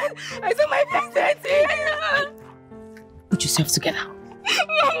 I saw my best friend's spirit. Put yourself together.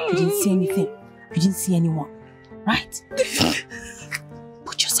 You didn't see anything. You didn't see anyone. Right?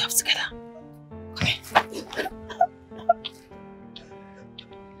 Put yourself together. Come here.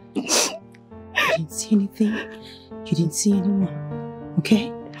 You didn't see anything. You didn't see anyone.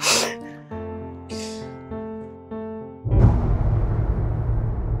 Okay?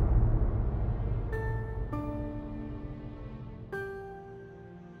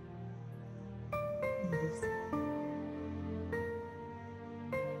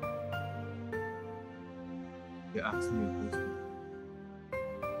 You asked me a question.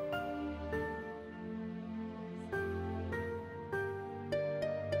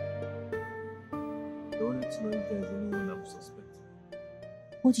 I wanted to know if there's anyone I'm suspecting.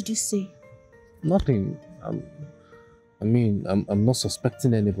 What did you say? Nothing. I'm not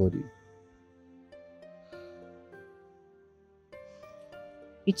suspecting anybody.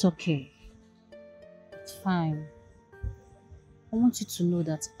 It's okay. It's fine. I want you to know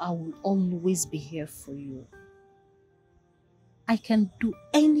that I will always be here for you. I can do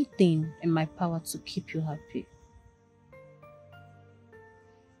anything in my power to keep you happy.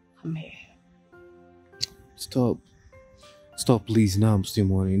 I'm here. Stop. Stop, please. Now I'm still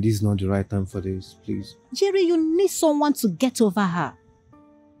mourning. This is not the right time for this, please. Jerry, you need someone to get over her.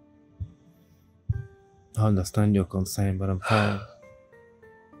 I understand your concern, but I'm fine.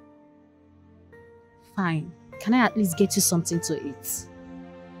 Fine. Can I at least get you something to eat?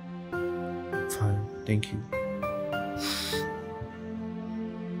 Fine, thank you.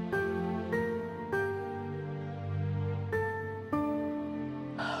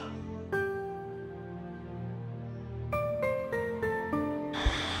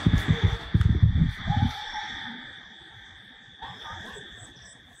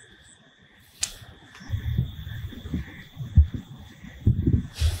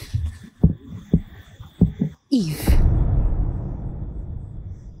 Eve,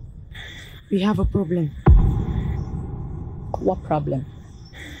 we have a problem. What problem?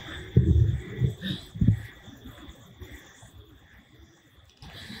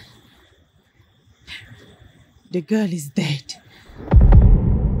 The girl is dead.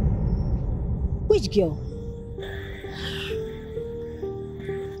 Which girl?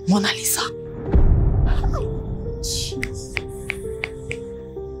 Mona Lisa. Jesus.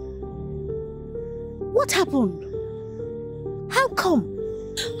 What happened? How come?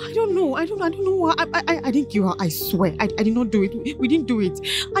 I don't know. I don't know. I didn't kill her. I swear. I did not do it. We didn't do it.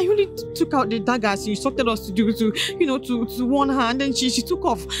 I only took out the dagger she instructed us to do to warn her, and then she took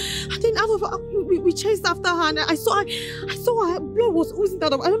off. And then we chased after her, and I saw her blood was oozing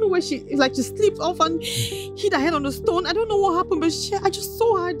out of. I don't know where she slipped off and hit her head on the stone. I don't know what happened, but I just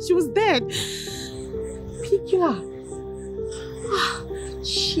saw her. She was dead. Pigula.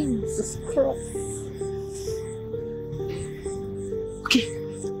 Jesus Christ. Okay,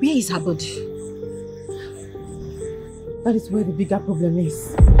 where is her body? That is where the bigger problem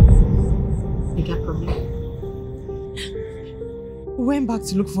is. Bigger problem? We went back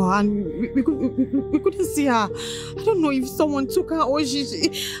to look for her and we couldn't see her. I don't know if someone took her or I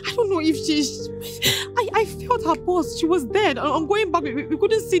don't know if I felt her pulse. She was dead. I'm going back. We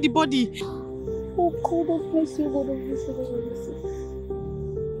couldn't see the body. Oh God, oh bless you, God, oh bless you, God, oh bless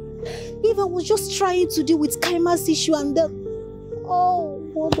you. If I was just trying to deal with Kaima's issue and then... Oh,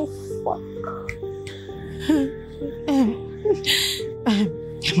 what the fuck?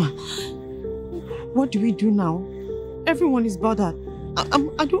 Emma, what do we do now? Everyone is bothered. I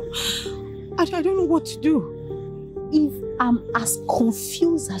don't know what to do. If I'm as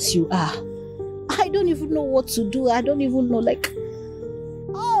confused as you are, I don't even know what to do. I don't even know,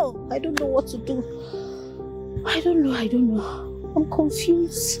 I don't know what to do. I don't know. I'm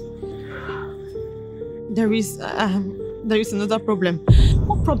confused. There is another problem.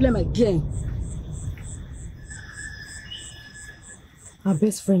 What problem again? Our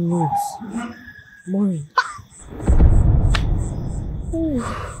best friend knows. Maureen.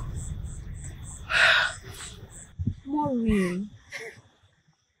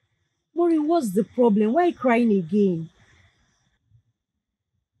 Maureen, what's the problem? Why are you crying again?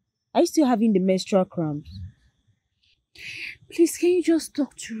 Are you still having the menstrual cramps? Please, can you just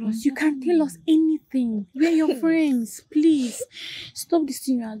talk to us? You can tell us anything. We're your friends. Please, stop this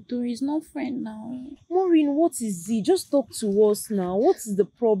thing you are doing. It's not friend now. Maureen, what is it? Just talk to us now. What is the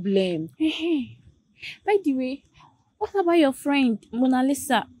problem? Hey. By the way, what about your friend, Mona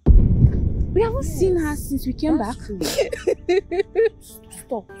Lisa? We haven't seen her since we came back.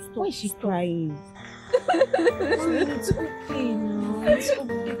 Stop. Why is she crying? It's okay now. It's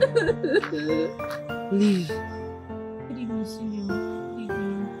okay. Leave. Good evening, Senior. Good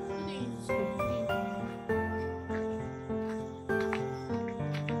evening.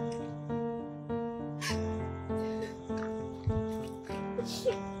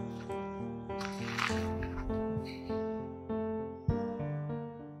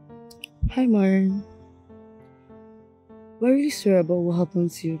 Hi, Maren. We're really sorry about what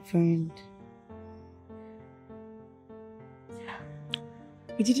happened to your friend.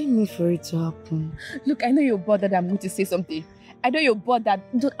 We didn't mean for it to happen. Look, I know you're bothered. I'm going to say something. I know you're bothered.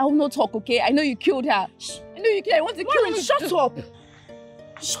 I will not talk, okay? I know you killed her. I know you killed her. I want to kill you. Shut up!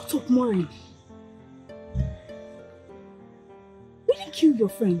 Shut up, Maren. We didn't kill your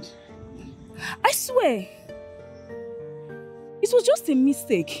friend. I swear. It was just a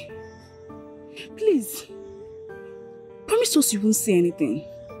mistake. Please. Promise us you won't say anything.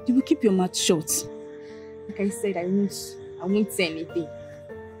 You will keep your mouth shut. Like I said, I won't say anything.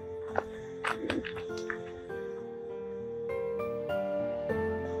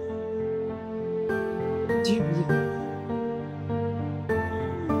 Do you believe me?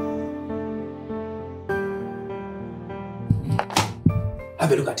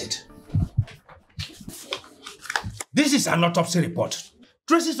 Have a look at it. This is an autopsy report.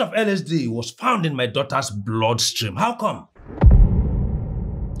 Traces of LSD was found in my daughter's bloodstream. How come?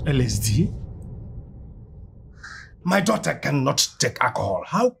 LSD? My daughter cannot take alcohol.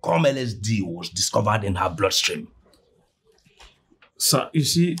 How come LSD was discovered in her bloodstream? Sir, you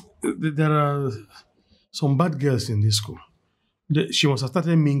see, there are some bad girls in this school. She must have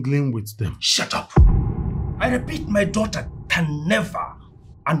started mingling with them. Shut up. I repeat, my daughter can never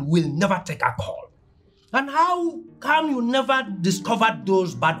and will never take alcohol. And how come you never discovered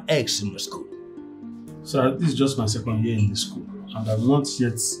those bad eggs in your school? Sir, this is just my second year in the school, and I've not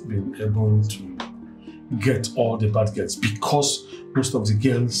yet been able to get all the bad girls because most of the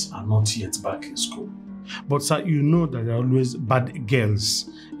girls are not yet back in school. But sir, you know that there are always bad girls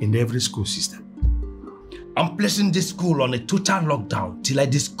in every school system. I'm placing this school on a total lockdown till I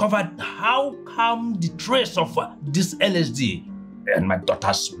discovered how come the trace of this LSD in my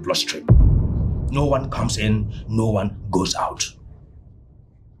daughter's bloodstream. No one comes in, no one goes out.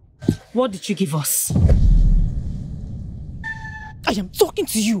 What did you give us? I am talking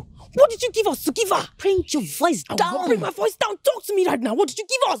to you. What did you give us to give her? Bring your voice down. I will bring my voice down. Talk to me right now. What did you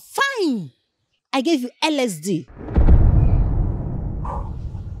give us? Fine. I gave you LSD.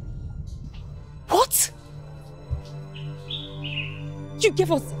 What? You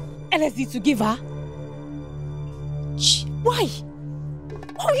gave us LSD to give her? Why?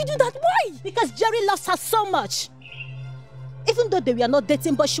 Why would you do that? Why? Because Jerry loves her so much. Even though they were not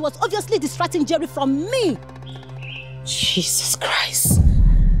dating, but she was obviously distracting Jerry from me. Jesus Christ.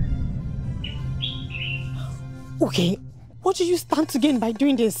 Okay, what do you stand to gain by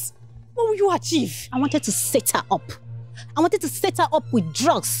doing this? What will you achieve? I wanted to set her up. I wanted to set her up with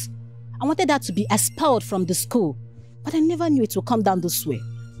drugs. I wanted her to be expelled from the school. But I never knew it would come down this way.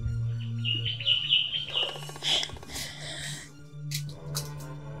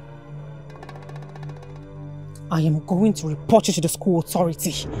 I am going to report you to the school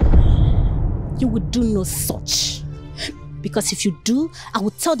authority. You would do no such. Because if you do, I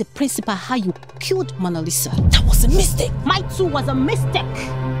will tell the principal how you killed Mona Lisa. That was a mistake. Mine too was a mistake.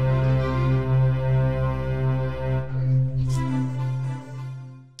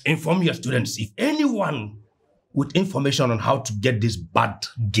 Inform your students. If anyone with information on how to get these bad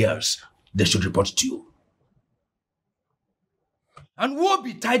girls, they should report to you. And woe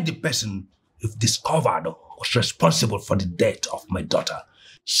betide the person if discovered was responsible for the death of my daughter.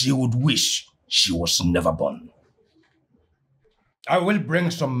 She would wish she was never born. I will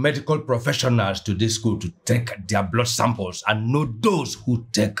bring some medical professionals to this school to take their blood samples and know those who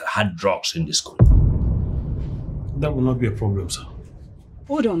take hard drugs in the school. That will not be a problem, sir.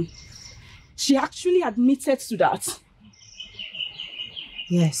 Hold on. She actually admitted to that.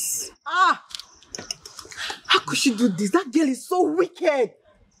 Yes. Ah! How could she do this? That girl is so wicked.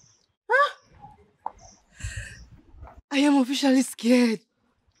 Huh? I am officially scared.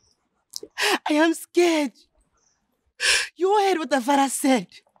 I am scared. You heard what the father said.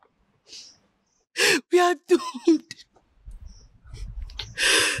 We are doomed.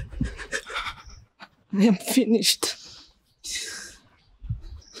 I am finished.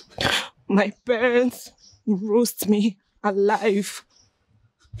 My parents roast me alive.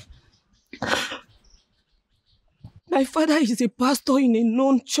 My father is a pastor in a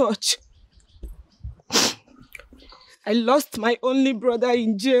known church. I lost my only brother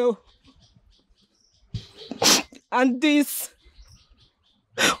in jail. And this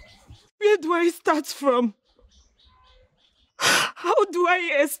Where do I start from? How do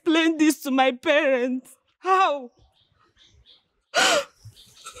I explain this to my parents? How?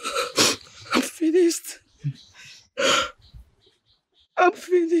 I'm finished. I'm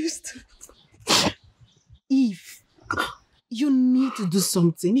finished. Eve, you need to do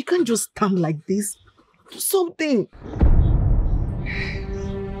something. You can't just stand like this. Do something.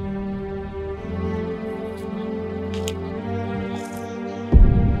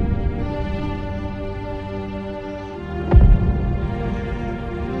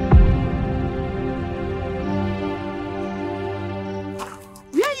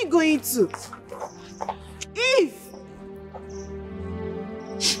 Where are you going to? Eve!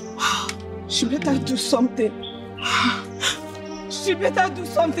 She better do something. She better do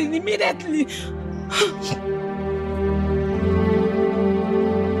something immediately.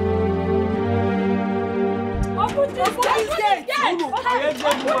 Open this gate! I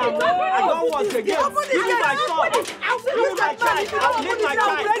don't want to get. Give me my son. Give me my child. I'll leave my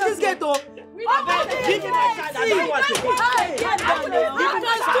child. Break this gate, oh. Give me my child. I don't want to get.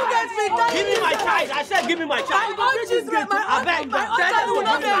 Give me my child. I said give me my child. I beg. Give me my child. I don't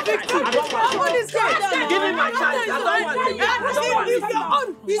want to get.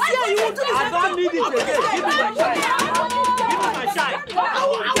 I don't need it again. Give me my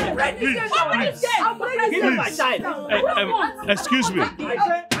child. Give me my child. Excuse me.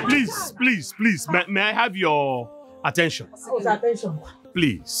 Please. May I have your attention?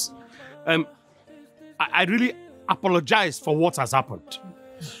 Please. I really apologize for what has happened.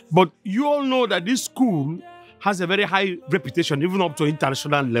 But you all know that this school has a very high reputation, even up to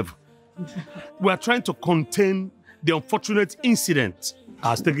international level. We are trying to contain the unfortunate incident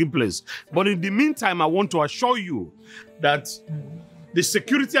has taken place. But in the meantime, I want to assure you that the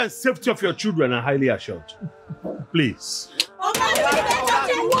security and safety of your children are highly assured. Please. I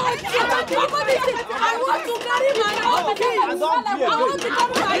want to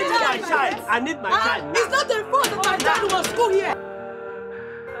carry my child. I need my child. It's not the fault that my child was school here.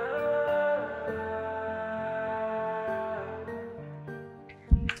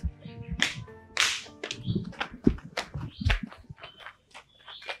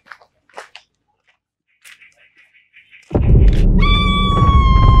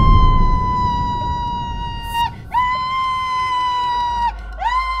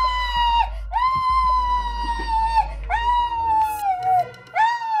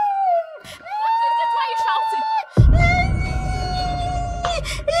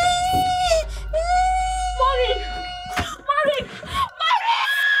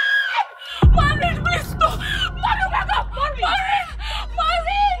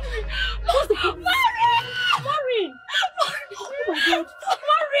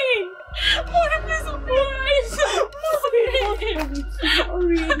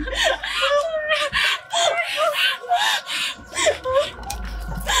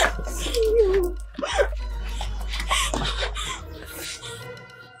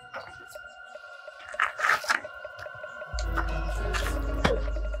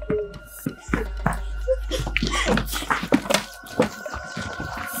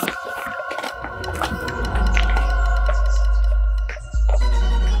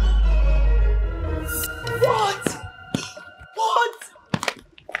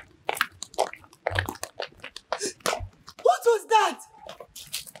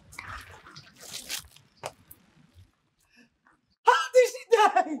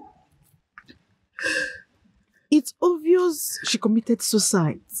 It's obvious she committed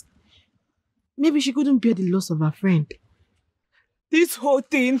suicide. Maybe she couldn't bear the loss of her friend. This whole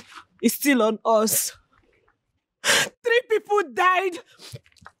thing is still on us. 3 people died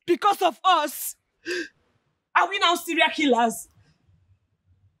because of us. Are we now serial killers?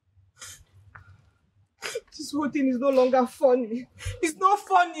 This whole thing is no longer funny. It's not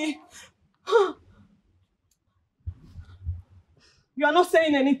funny. You are not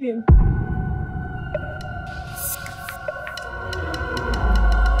saying anything.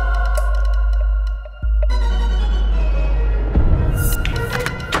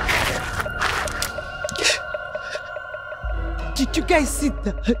 Did you guys see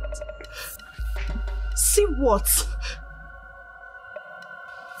that? See what?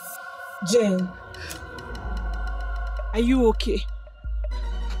 Jane, are you okay?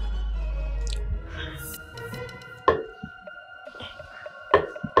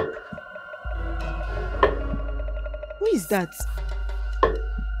 Who is that?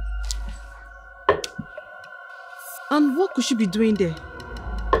 And what could she be doing there?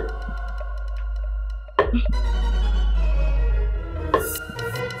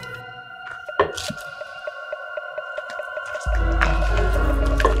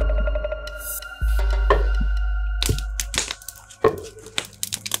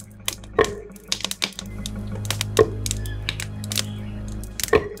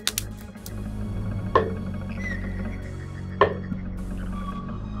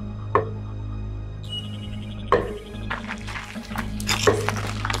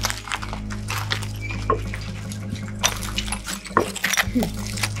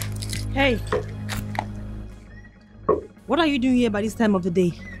 Hey! What are you doing here by this time of the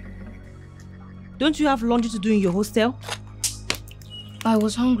day? Don't you have laundry to do in your hostel? I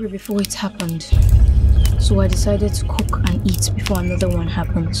was hungry before it happened. So I decided to cook and eat before another one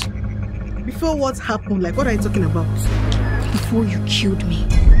happens. Before what happened? Like, what are you talking about? Before you killed me.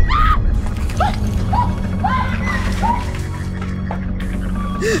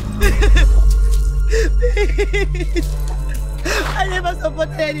 I never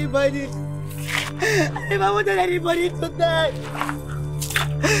supported anybody. I never wanted anybody to die.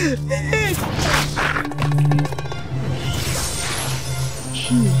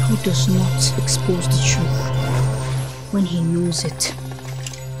 He who does not expose the truth, when he knows it,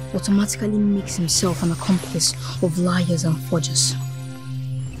 automatically makes himself an accomplice of liars and forgers.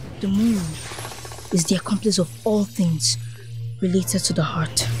 The moon is the accomplice of all things related to the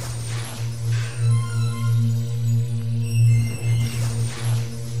heart.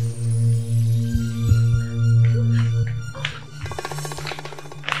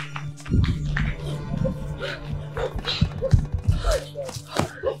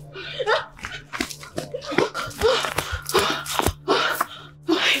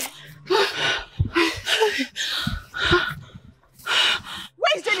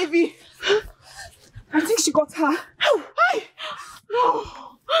 Where's Genevieve? I think she got her. Hi! No!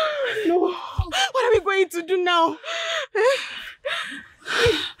 No! What are we going to do now?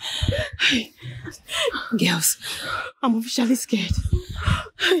 Girls, I'm officially scared.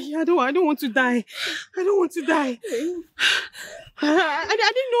 I don't want to die. I don't want to die. I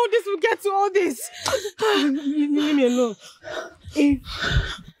didn't know this would get to all this. Leave me alone.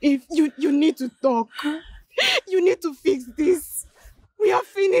 If you need to talk, you need to fix this. We are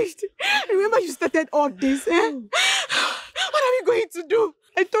finished. Remember you started all this, eh? What are we going to do?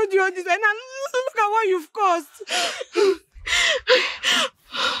 I told you all this, and now look at what you've caused.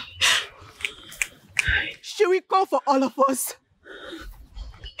 Should we call for all of us?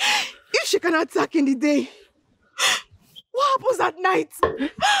 If she can attack in the day, what happens at night?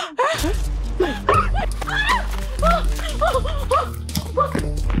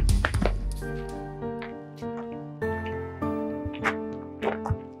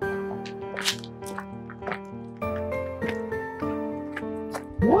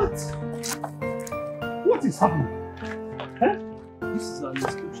 What? What is happening? Eh? This is an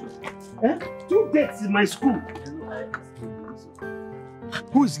inscription. Eh? 2 deaths in my school.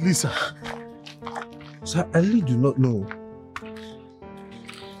 Who is Lisa? Sir, I really do not know.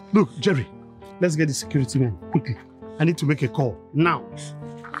 Look, Jerry, let's get the security man quickly. I need to make a call now.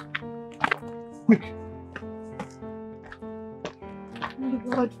 Quick. Oh my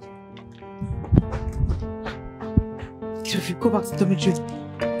God. If you go back to the dormitory.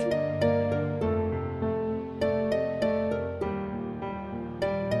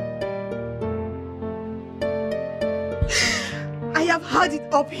 I have had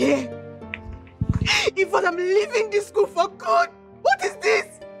it up here. If I'm leaving this school for good, what is this?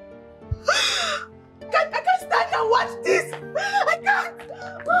 I can't stand and watch this. I can't.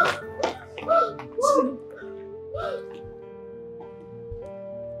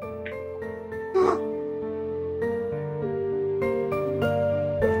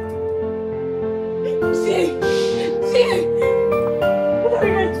 See, what are we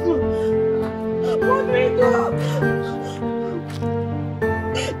going to do? What do we do?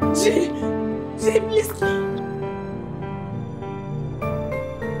 See, please.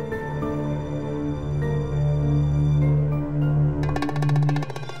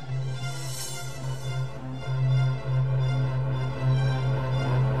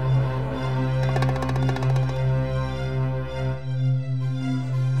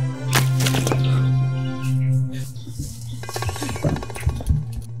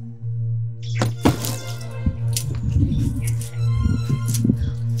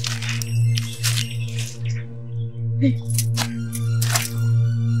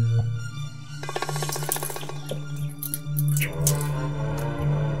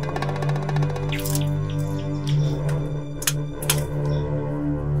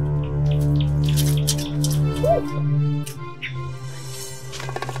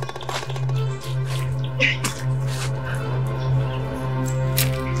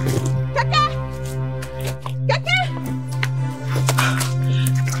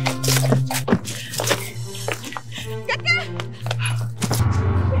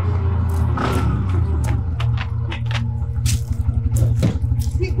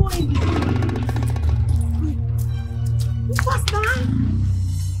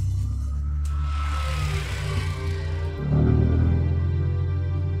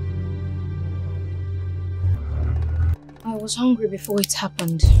 I was hungry before it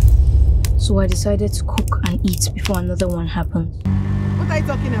happened. So I decided to cook and eat before another one happened. What are you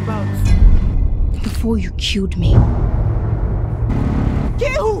talking about? Before you killed me.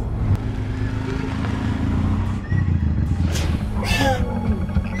 Kill who?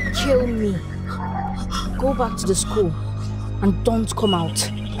 Kill me. Go back to the school and don't come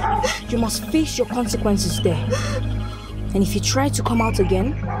out. You must face your consequences there. And if you try to come out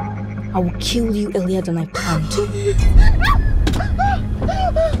again, I will kill you earlier than I planned.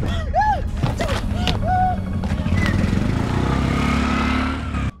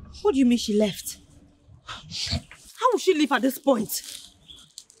 What do you mean she left? How will she leave at this point?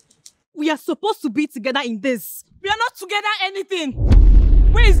 We are supposed to be together in this. We are not together anything.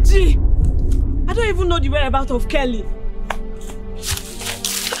 Where is G? I don't even know the whereabouts of Kelly.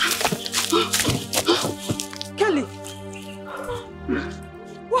 Kelly,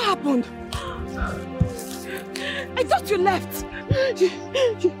 what happened? I thought you left.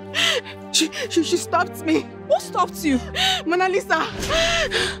 She stopped me. Who stopped you? Mona Lisa.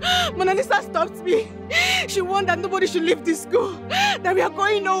 Mona Lisa stopped me. She warned that nobody should leave this school. That we are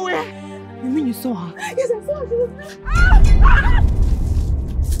going nowhere. You mean you saw her? Yes, I saw her. She was...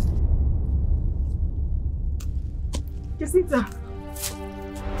 Jacinta.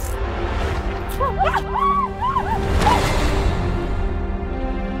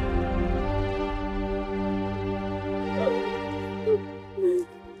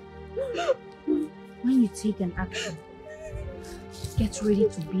 When you take an action, get ready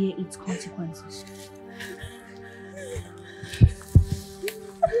to bear its consequences.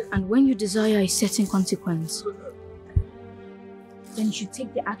 And when you desire a certain consequence, then you should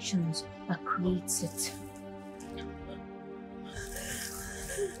take the actions that creates it.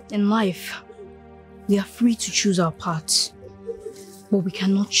 In life, we are free to choose our paths, but we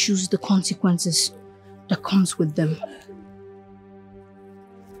cannot choose the consequences that comes with them.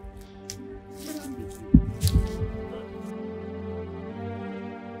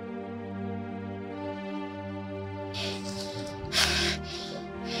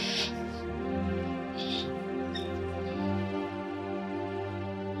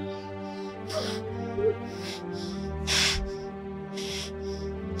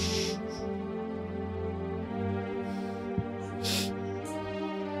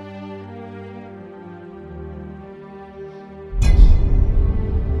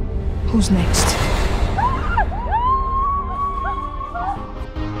 Who's next?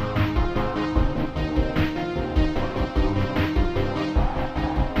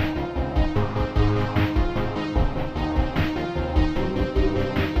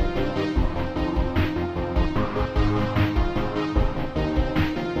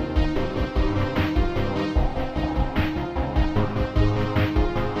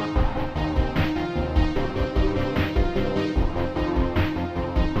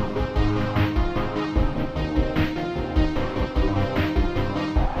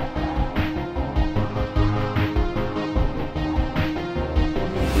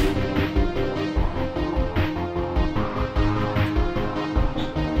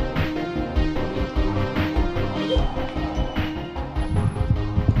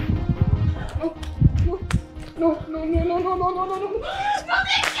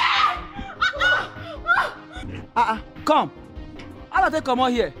 Come. How did they come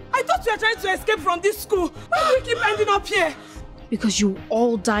out here? I thought you were trying to escape from this school. Why do we keep ending up here? Because you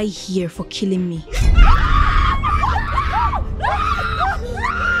all die here for killing me.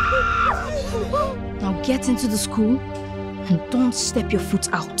 Now get into the school and don't step your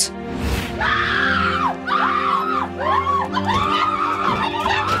foot out.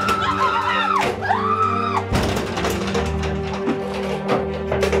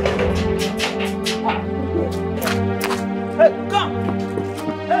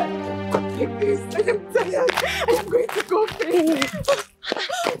 I am tired. I am going to confess.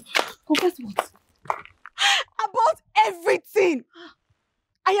 Confess what? About everything.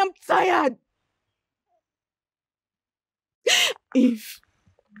 I am tired.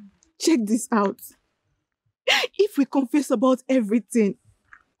 Check this out. If we confess about everything,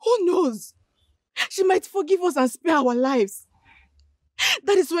 who knows? She might forgive us and spare our lives.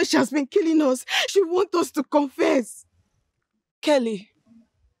 That is why she has been killing us. She wants us to confess. Kelly,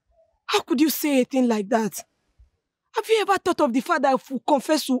 how could you say a thing like that? Have you ever thought of the fact that if we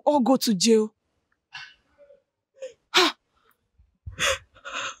confess, we'll all go to jail?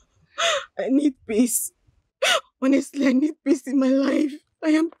 I need peace. Honestly, I need peace in my life. I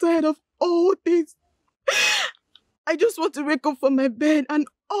am tired of all this. I just want to wake up from my bed and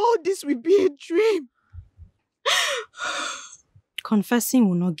all this will be a dream. Confessing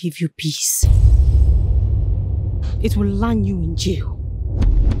will not give you peace. It will land you in jail.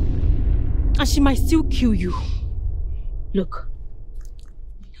 And she might still kill you. Look,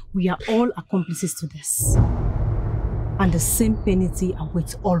 we are all accomplices to this. And the same penalty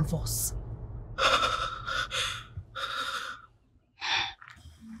awaits all of us.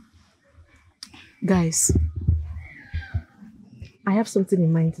 Guys, I have something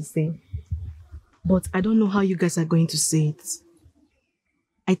in mind to say, but I don't know how you guys are going to say it.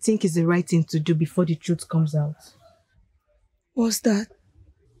 I think it's the right thing to do before the truth comes out. What's that?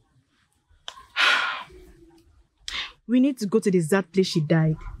 We need to go to the exact place she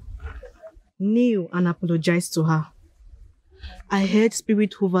died, kneel and apologize to her. I heard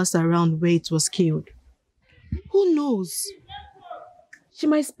spirit hovers around where it was killed. Who knows? She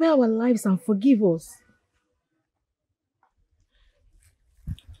might spare our lives and forgive us.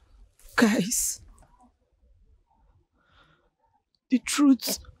 Guys, the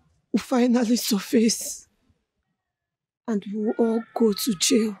truth will finally surface and we will all go to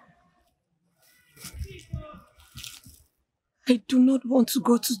jail. I do not want to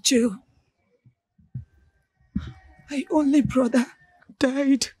go to jail. My only brother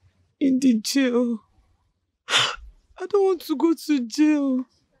died in the jail. I don't want to go to jail.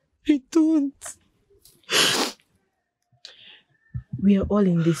 I don't. We are all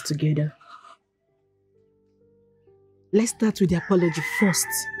in this together. Let's start with the apology first.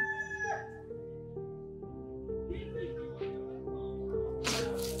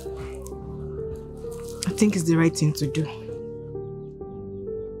 I think it's the right thing to do.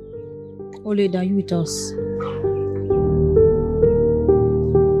 Oled, are you with us?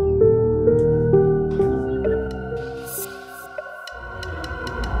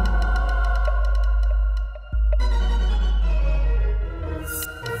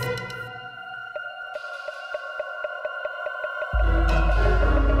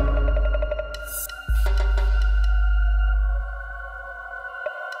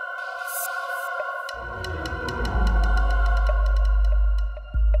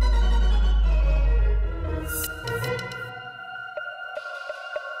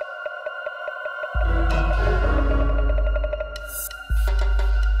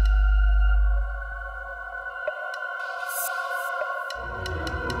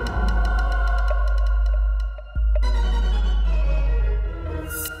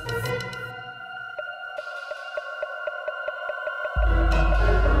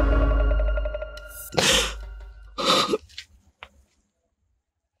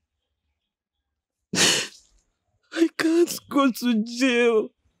 Go to jail.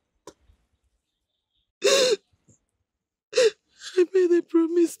 I made a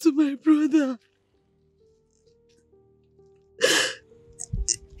promise to my brother.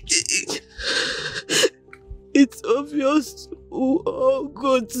 It's obvious we'll all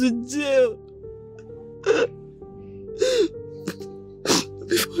go to jail.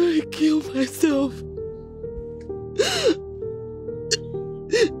 Before I kill myself,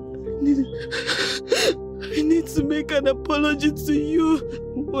 I need to make an apology to you,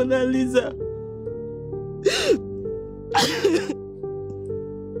 Mona Lisa.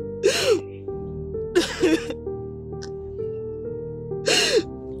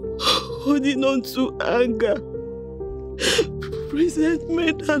 Holding on to anger,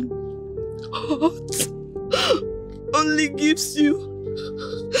 resentment and hurt only gives you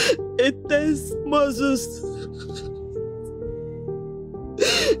a tense muscles,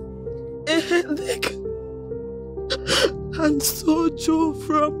 a headache, and sore jaw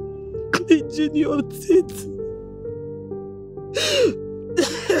from clenching your teeth.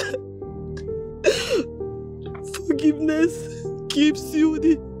 Forgiveness gives you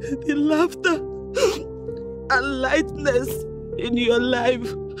the laughter and lightness in your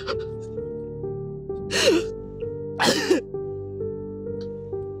life.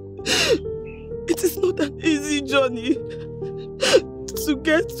 It is not an easy journey to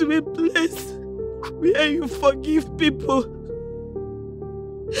get to a place where you forgive people.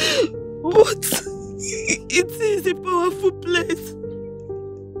 But it is a powerful place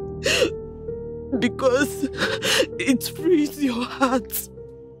because it frees your heart.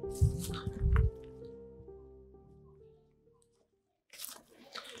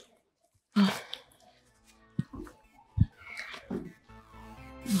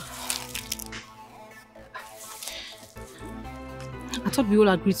 I thought we all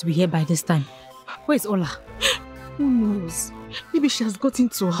agreed to be here by this time. Where is Ola? Who knows? Maybe she has gotten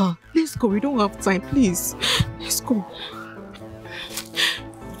to her. Let's go. We don't have time, please. Let's go.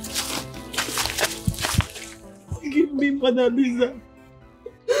 Forgive me, Mona Lisa.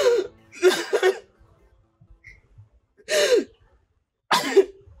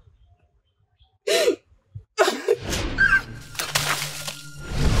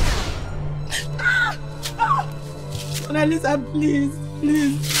 Melissa, please,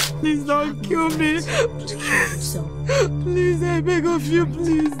 please, please don't kill me. Please, I beg of you,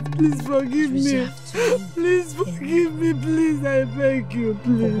 please, please forgive me. Please forgive me, please, I beg you,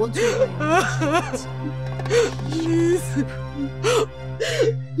 please. Please.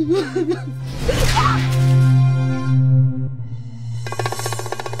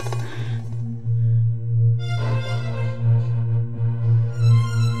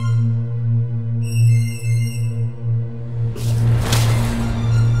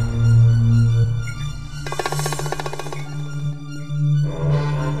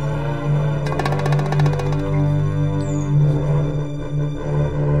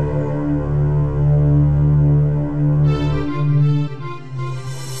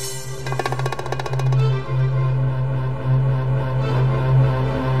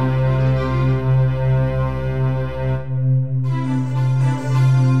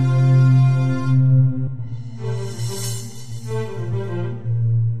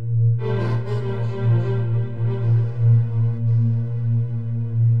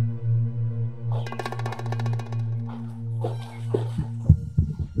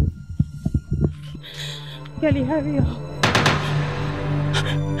 Kelly, hurry up.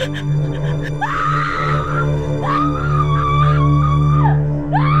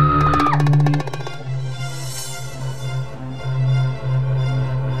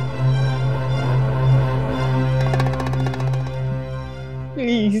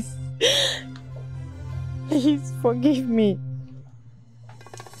 Please. Please forgive me.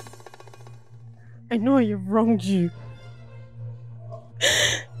 I know I have wronged you.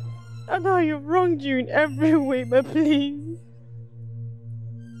 I know I have wronged you in every way, but please.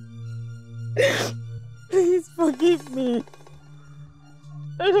 Please forgive me.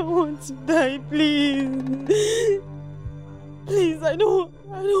 I don't want to die, please. Please, I don't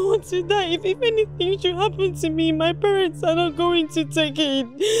want to die. If anything should happen to me, my parents are not going to take it.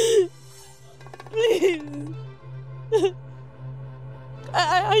 Please.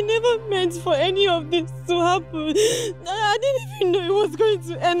 I never meant for any of this to happen. I didn't even know it was going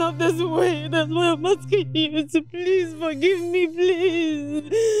to end up this way. That's why I'm asking you to please forgive me, please.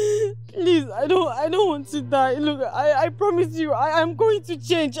 Please, I don't want to die. Look, I promise you, I'm going to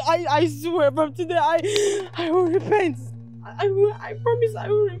change. I swear from today, I will repent. I promise I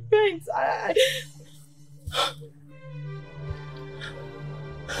will repent.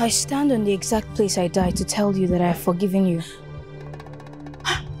 I stand on the exact place I died to tell you that I have forgiven you.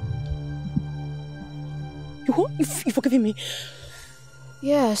 You've forgiven me?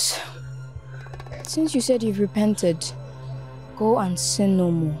 Yes. Since you said you've repented, go and sin no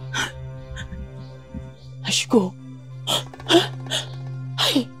more. I should go.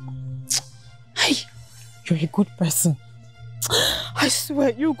 Hey. You're a good person. I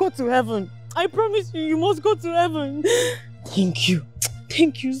swear, you'll go to heaven. I promise you, you must go to heaven. Thank you.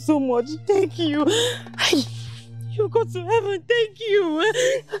 Thank you so much. Thank you. Hey. You'll go to heaven. Thank you.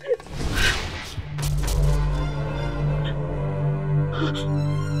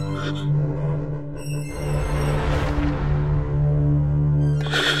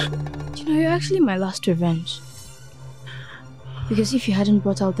 You know, you're actually my last revenge. Because if you hadn't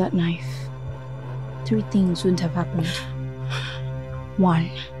brought out that knife, 3 things wouldn't have happened.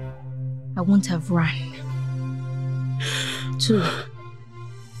 1, I wouldn't have run. 2,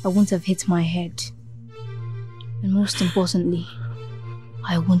 I wouldn't have hit my head. And most importantly,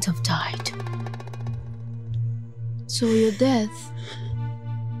 I wouldn't have died. So your death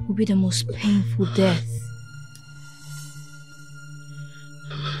will be the most painful death.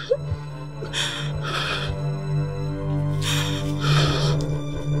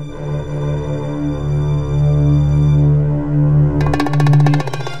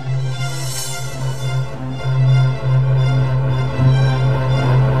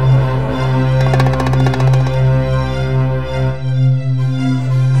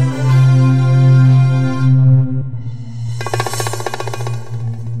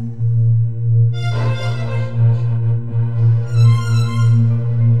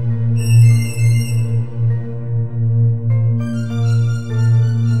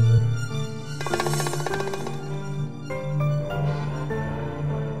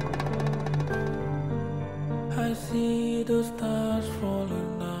 I see the stars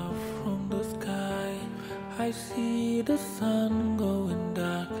falling out from the sky. I see the sun going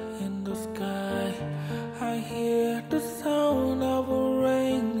dark in the sky. I hear the sound of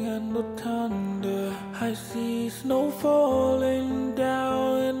rain and the thunder. I see snow falling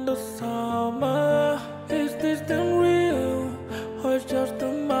down in the summer. Is this thing real or just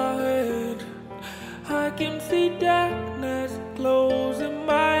in my head? I can see darkness closing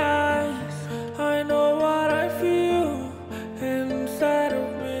my eyes. I know what I feel.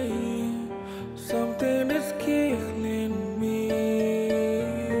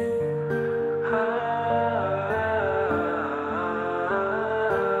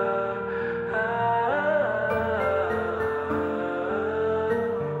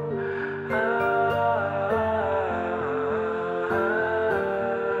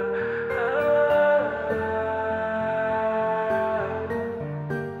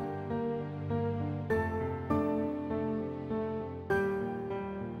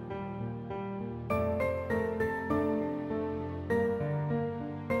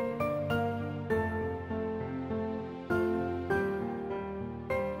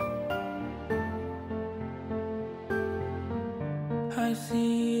 I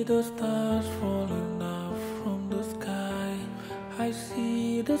see the stars falling out from the sky. I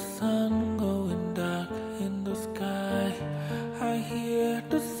see the sun going dark in the sky. I hear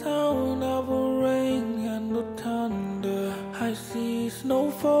the sound of a rain and the thunder. I see snow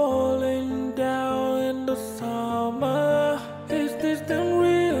falling down in the summer. Is this then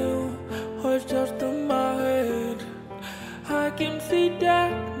real or just in my head? I can see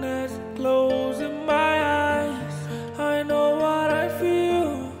darkness closing my eyes. I know what I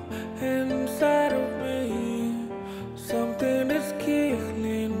feel inside of me. Something is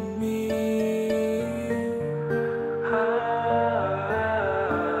killing me.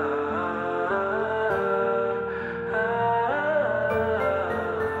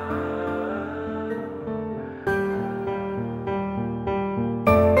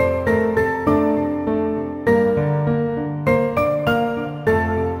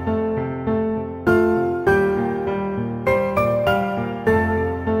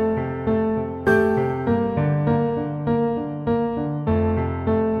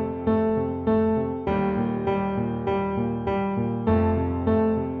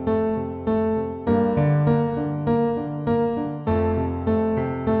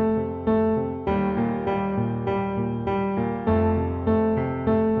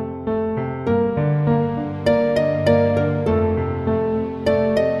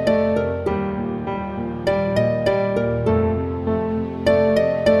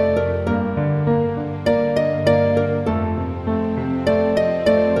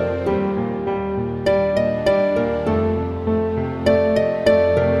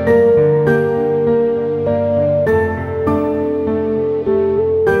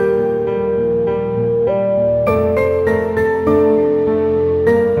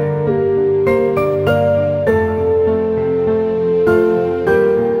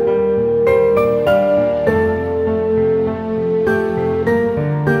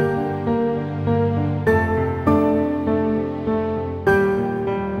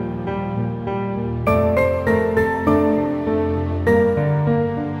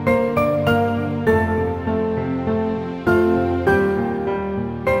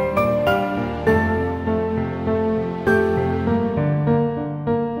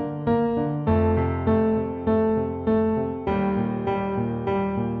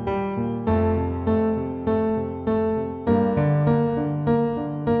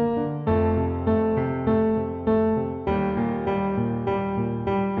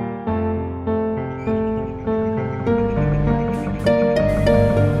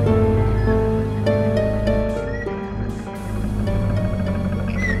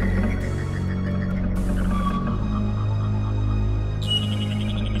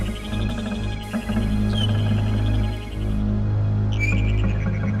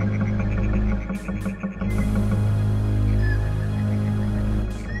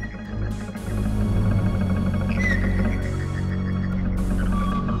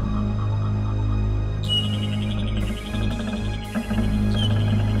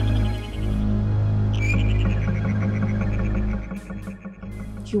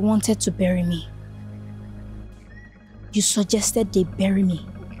 You wanted to bury me. You suggested they bury me.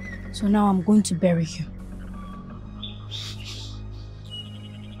 So now I'm going to bury you.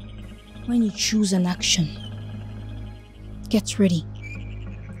 When you choose an action, get ready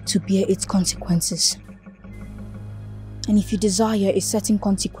to bear its consequences. And if you desire a certain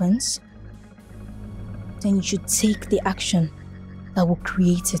consequence, then you should take the action that will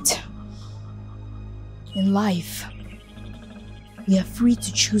create it. In life, we are free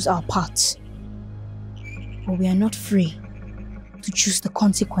to choose our paths, but we are not free to choose the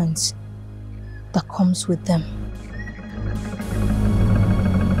consequence that comes with them.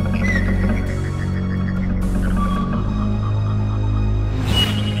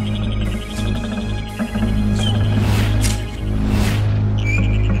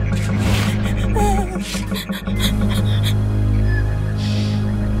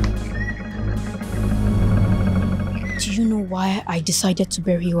 Do you know why I decided to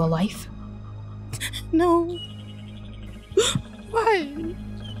bury you alive? No. Why?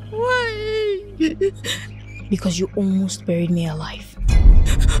 Why? Because you almost buried me alive.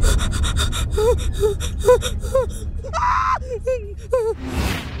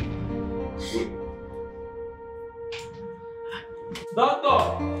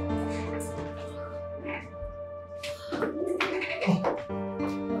 Doctor!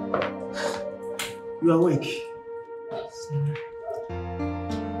 You are awake.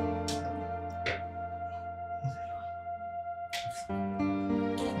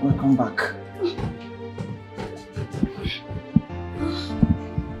 Welcome back.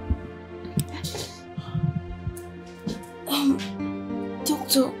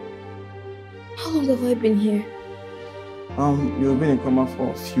 Doctor, how long have I been here? You've been in coma for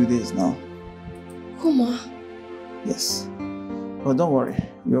a few days now. Coma? Yes. But don't worry,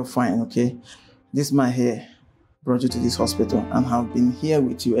 you're fine, okay? This man here brought you to this hospital and have been here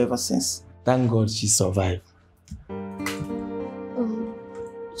with you ever since. Thank God she survived.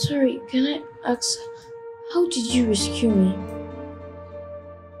 Sorry, can I ask, how did you rescue me?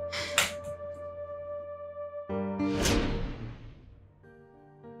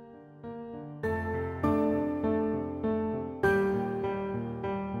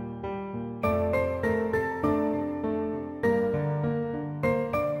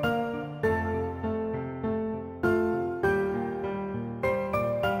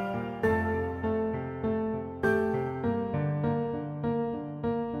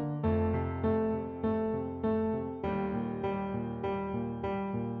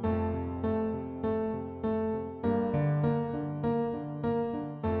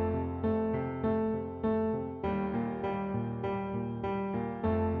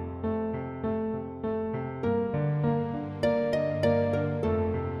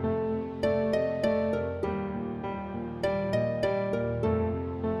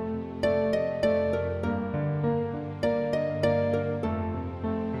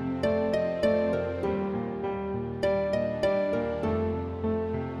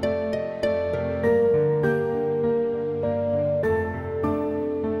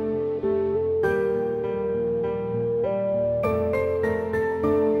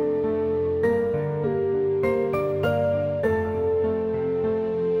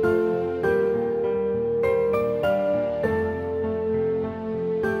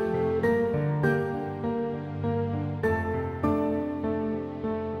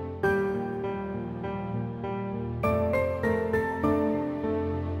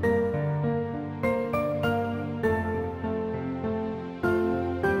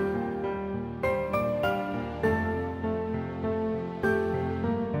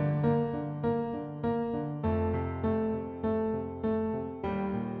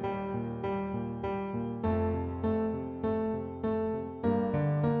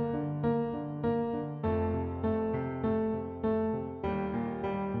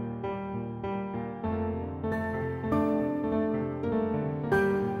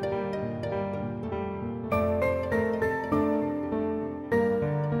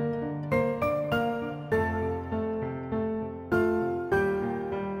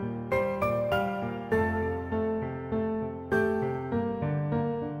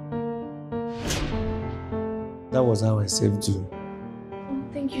 That was how I saved you.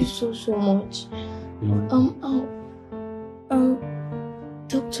 Thank you so much.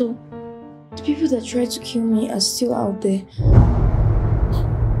 Doctor, the people that tried to kill me are still out there.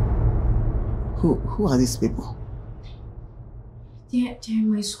 Who are these people? They're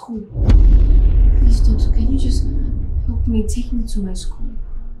in my school. Please, doctor, can you just help me? Take me to my school.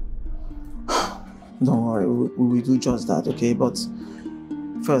 Don't worry, we will do just that, okay? But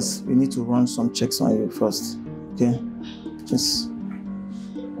first, we need to run some checks on you first, okay? Just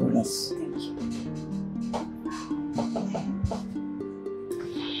relax. Thank you.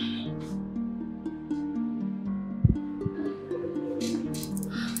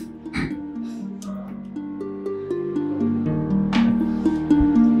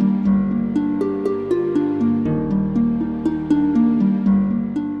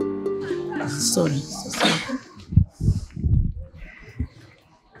 Sorry.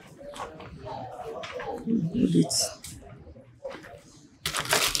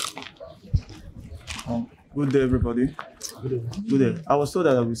 Good day, everybody. Good day. I was told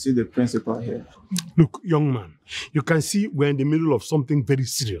that I will see the principal here. Look, young man, you can see we're in the middle of something very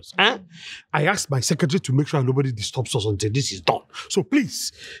serious. Eh? I asked my secretary to make sure nobody disturbs us until this is done. So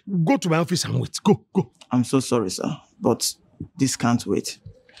please, go to my office and wait. Go. I'm so sorry, sir, but this can't wait.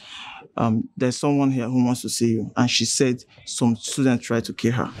 There's someone here who wants to see you, and she said some student tried to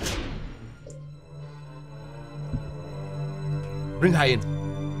kill her. Bring her in.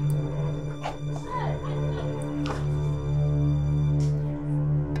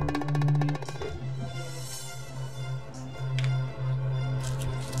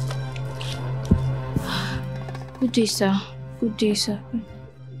 Good day, sir. Good day, sir.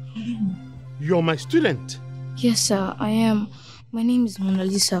 You're my student? Yes, sir, I am. My name is Mona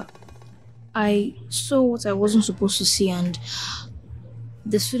Lisa. I saw what I wasn't supposed to see, and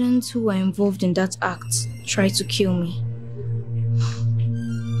the students who were involved in that act tried to kill me.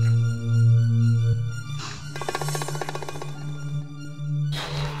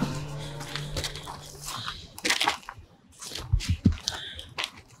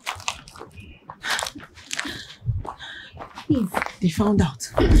 Please, They found out.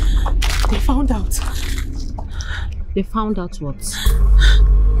 They found out. They found out what?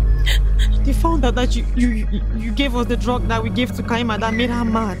 They found out that you gave us the drug that we gave to Kaima that made her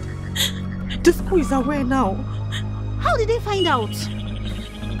mad. The school is aware now. How did they find out?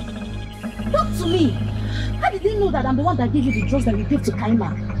 Talk to me. How did they know that I'm the one that gave you the drugs that you gave to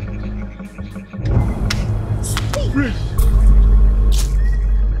Kaima? Speak.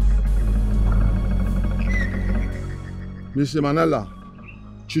 Mr. Manella,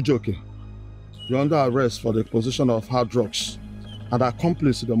 Chijoke, you're under arrest for the possession of hard drugs and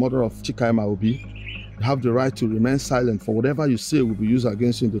accomplice to the murder of Chikaima Obi. You have the right to remain silent, for whatever you say will be used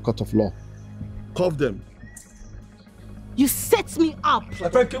against you in the court of law. Cuff them. You set me up. My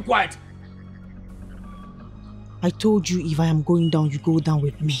friend, keep quiet. I told you if I am going down, you go down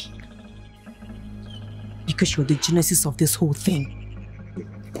with me. Because you're the genesis of this whole thing.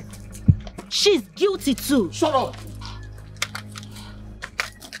 She's guilty too. Shut up.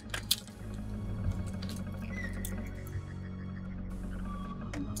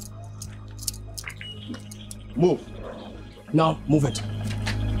 Move. Now, move it.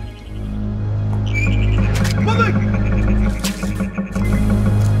 Move it!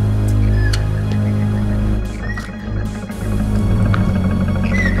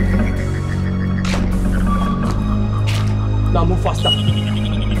 Now move faster.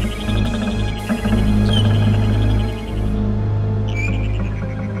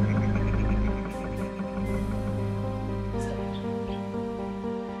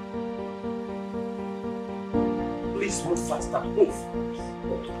 Please move faster. Move.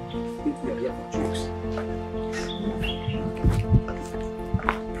 We are here for jokes.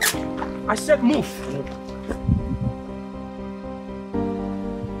 I said move.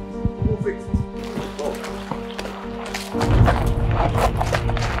 Move it.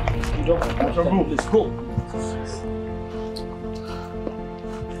 Let's go.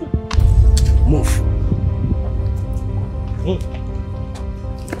 Move. Move.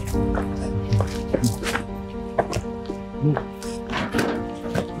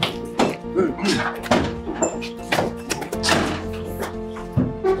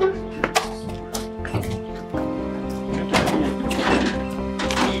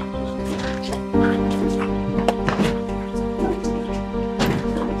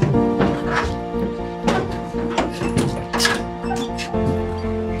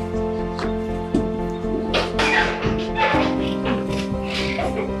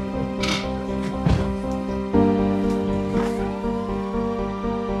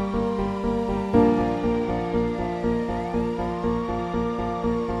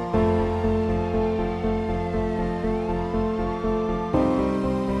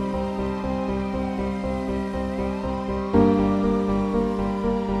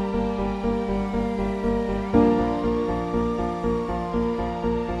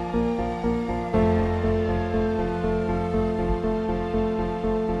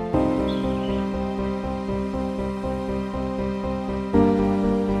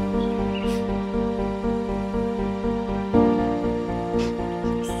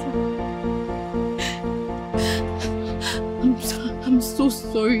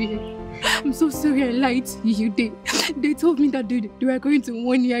 I'm so sorry I lied to you. They told me that they were going to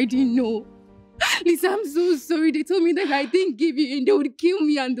warn you. I didn't know. Lisa, I'm so sorry. They told me that I didn't give you and they would kill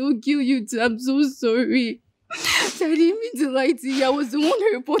me and they would kill you too. I'm so sorry. I didn't mean to lie to you. I was the one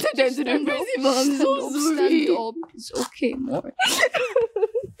who reported them to the principal. I'm so sorry. Stand up. It's okay, more.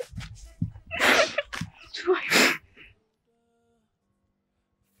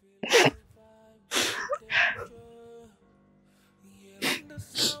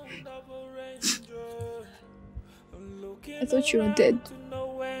 I thought you were dead.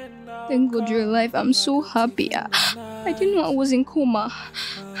 Thank God you're alive. I'm so happy. I didn't know I was in coma.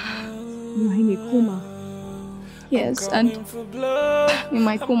 You're in a coma? Yes, and in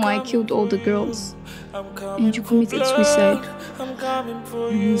my coma I killed all the girls. And you committed suicide.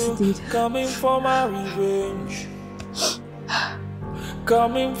 Yes, did. Coming for my revenge.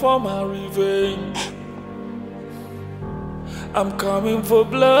 Coming for my revenge. I'm coming for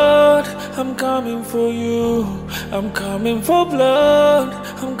blood, I'm coming for you. I'm coming for blood,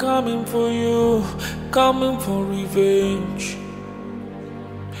 I'm coming for you. Coming for revenge.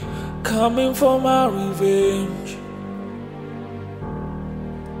 Coming for my revenge.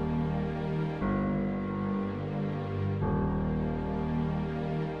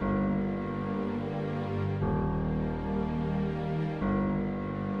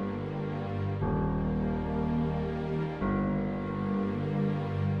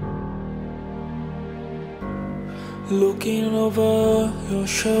 Looking over your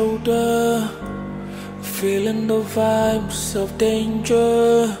shoulder, feeling the vibes of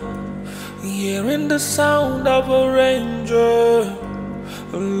danger, hearing the sound of a ranger,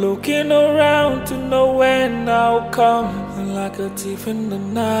 looking around to know when I'll come, like a thief in the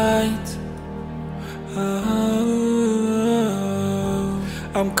night.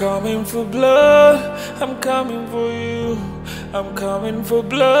 I'm coming for blood, I'm coming for you. I'm coming for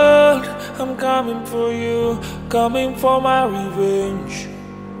blood, I'm coming for you. Coming for my revenge,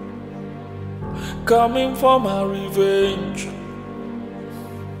 coming for my revenge.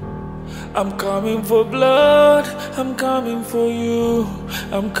 I'm coming for blood, I'm coming for you.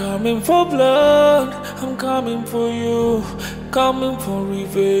 I'm coming for blood, I'm coming for you. Coming for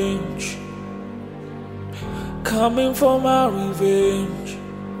revenge, coming for my revenge.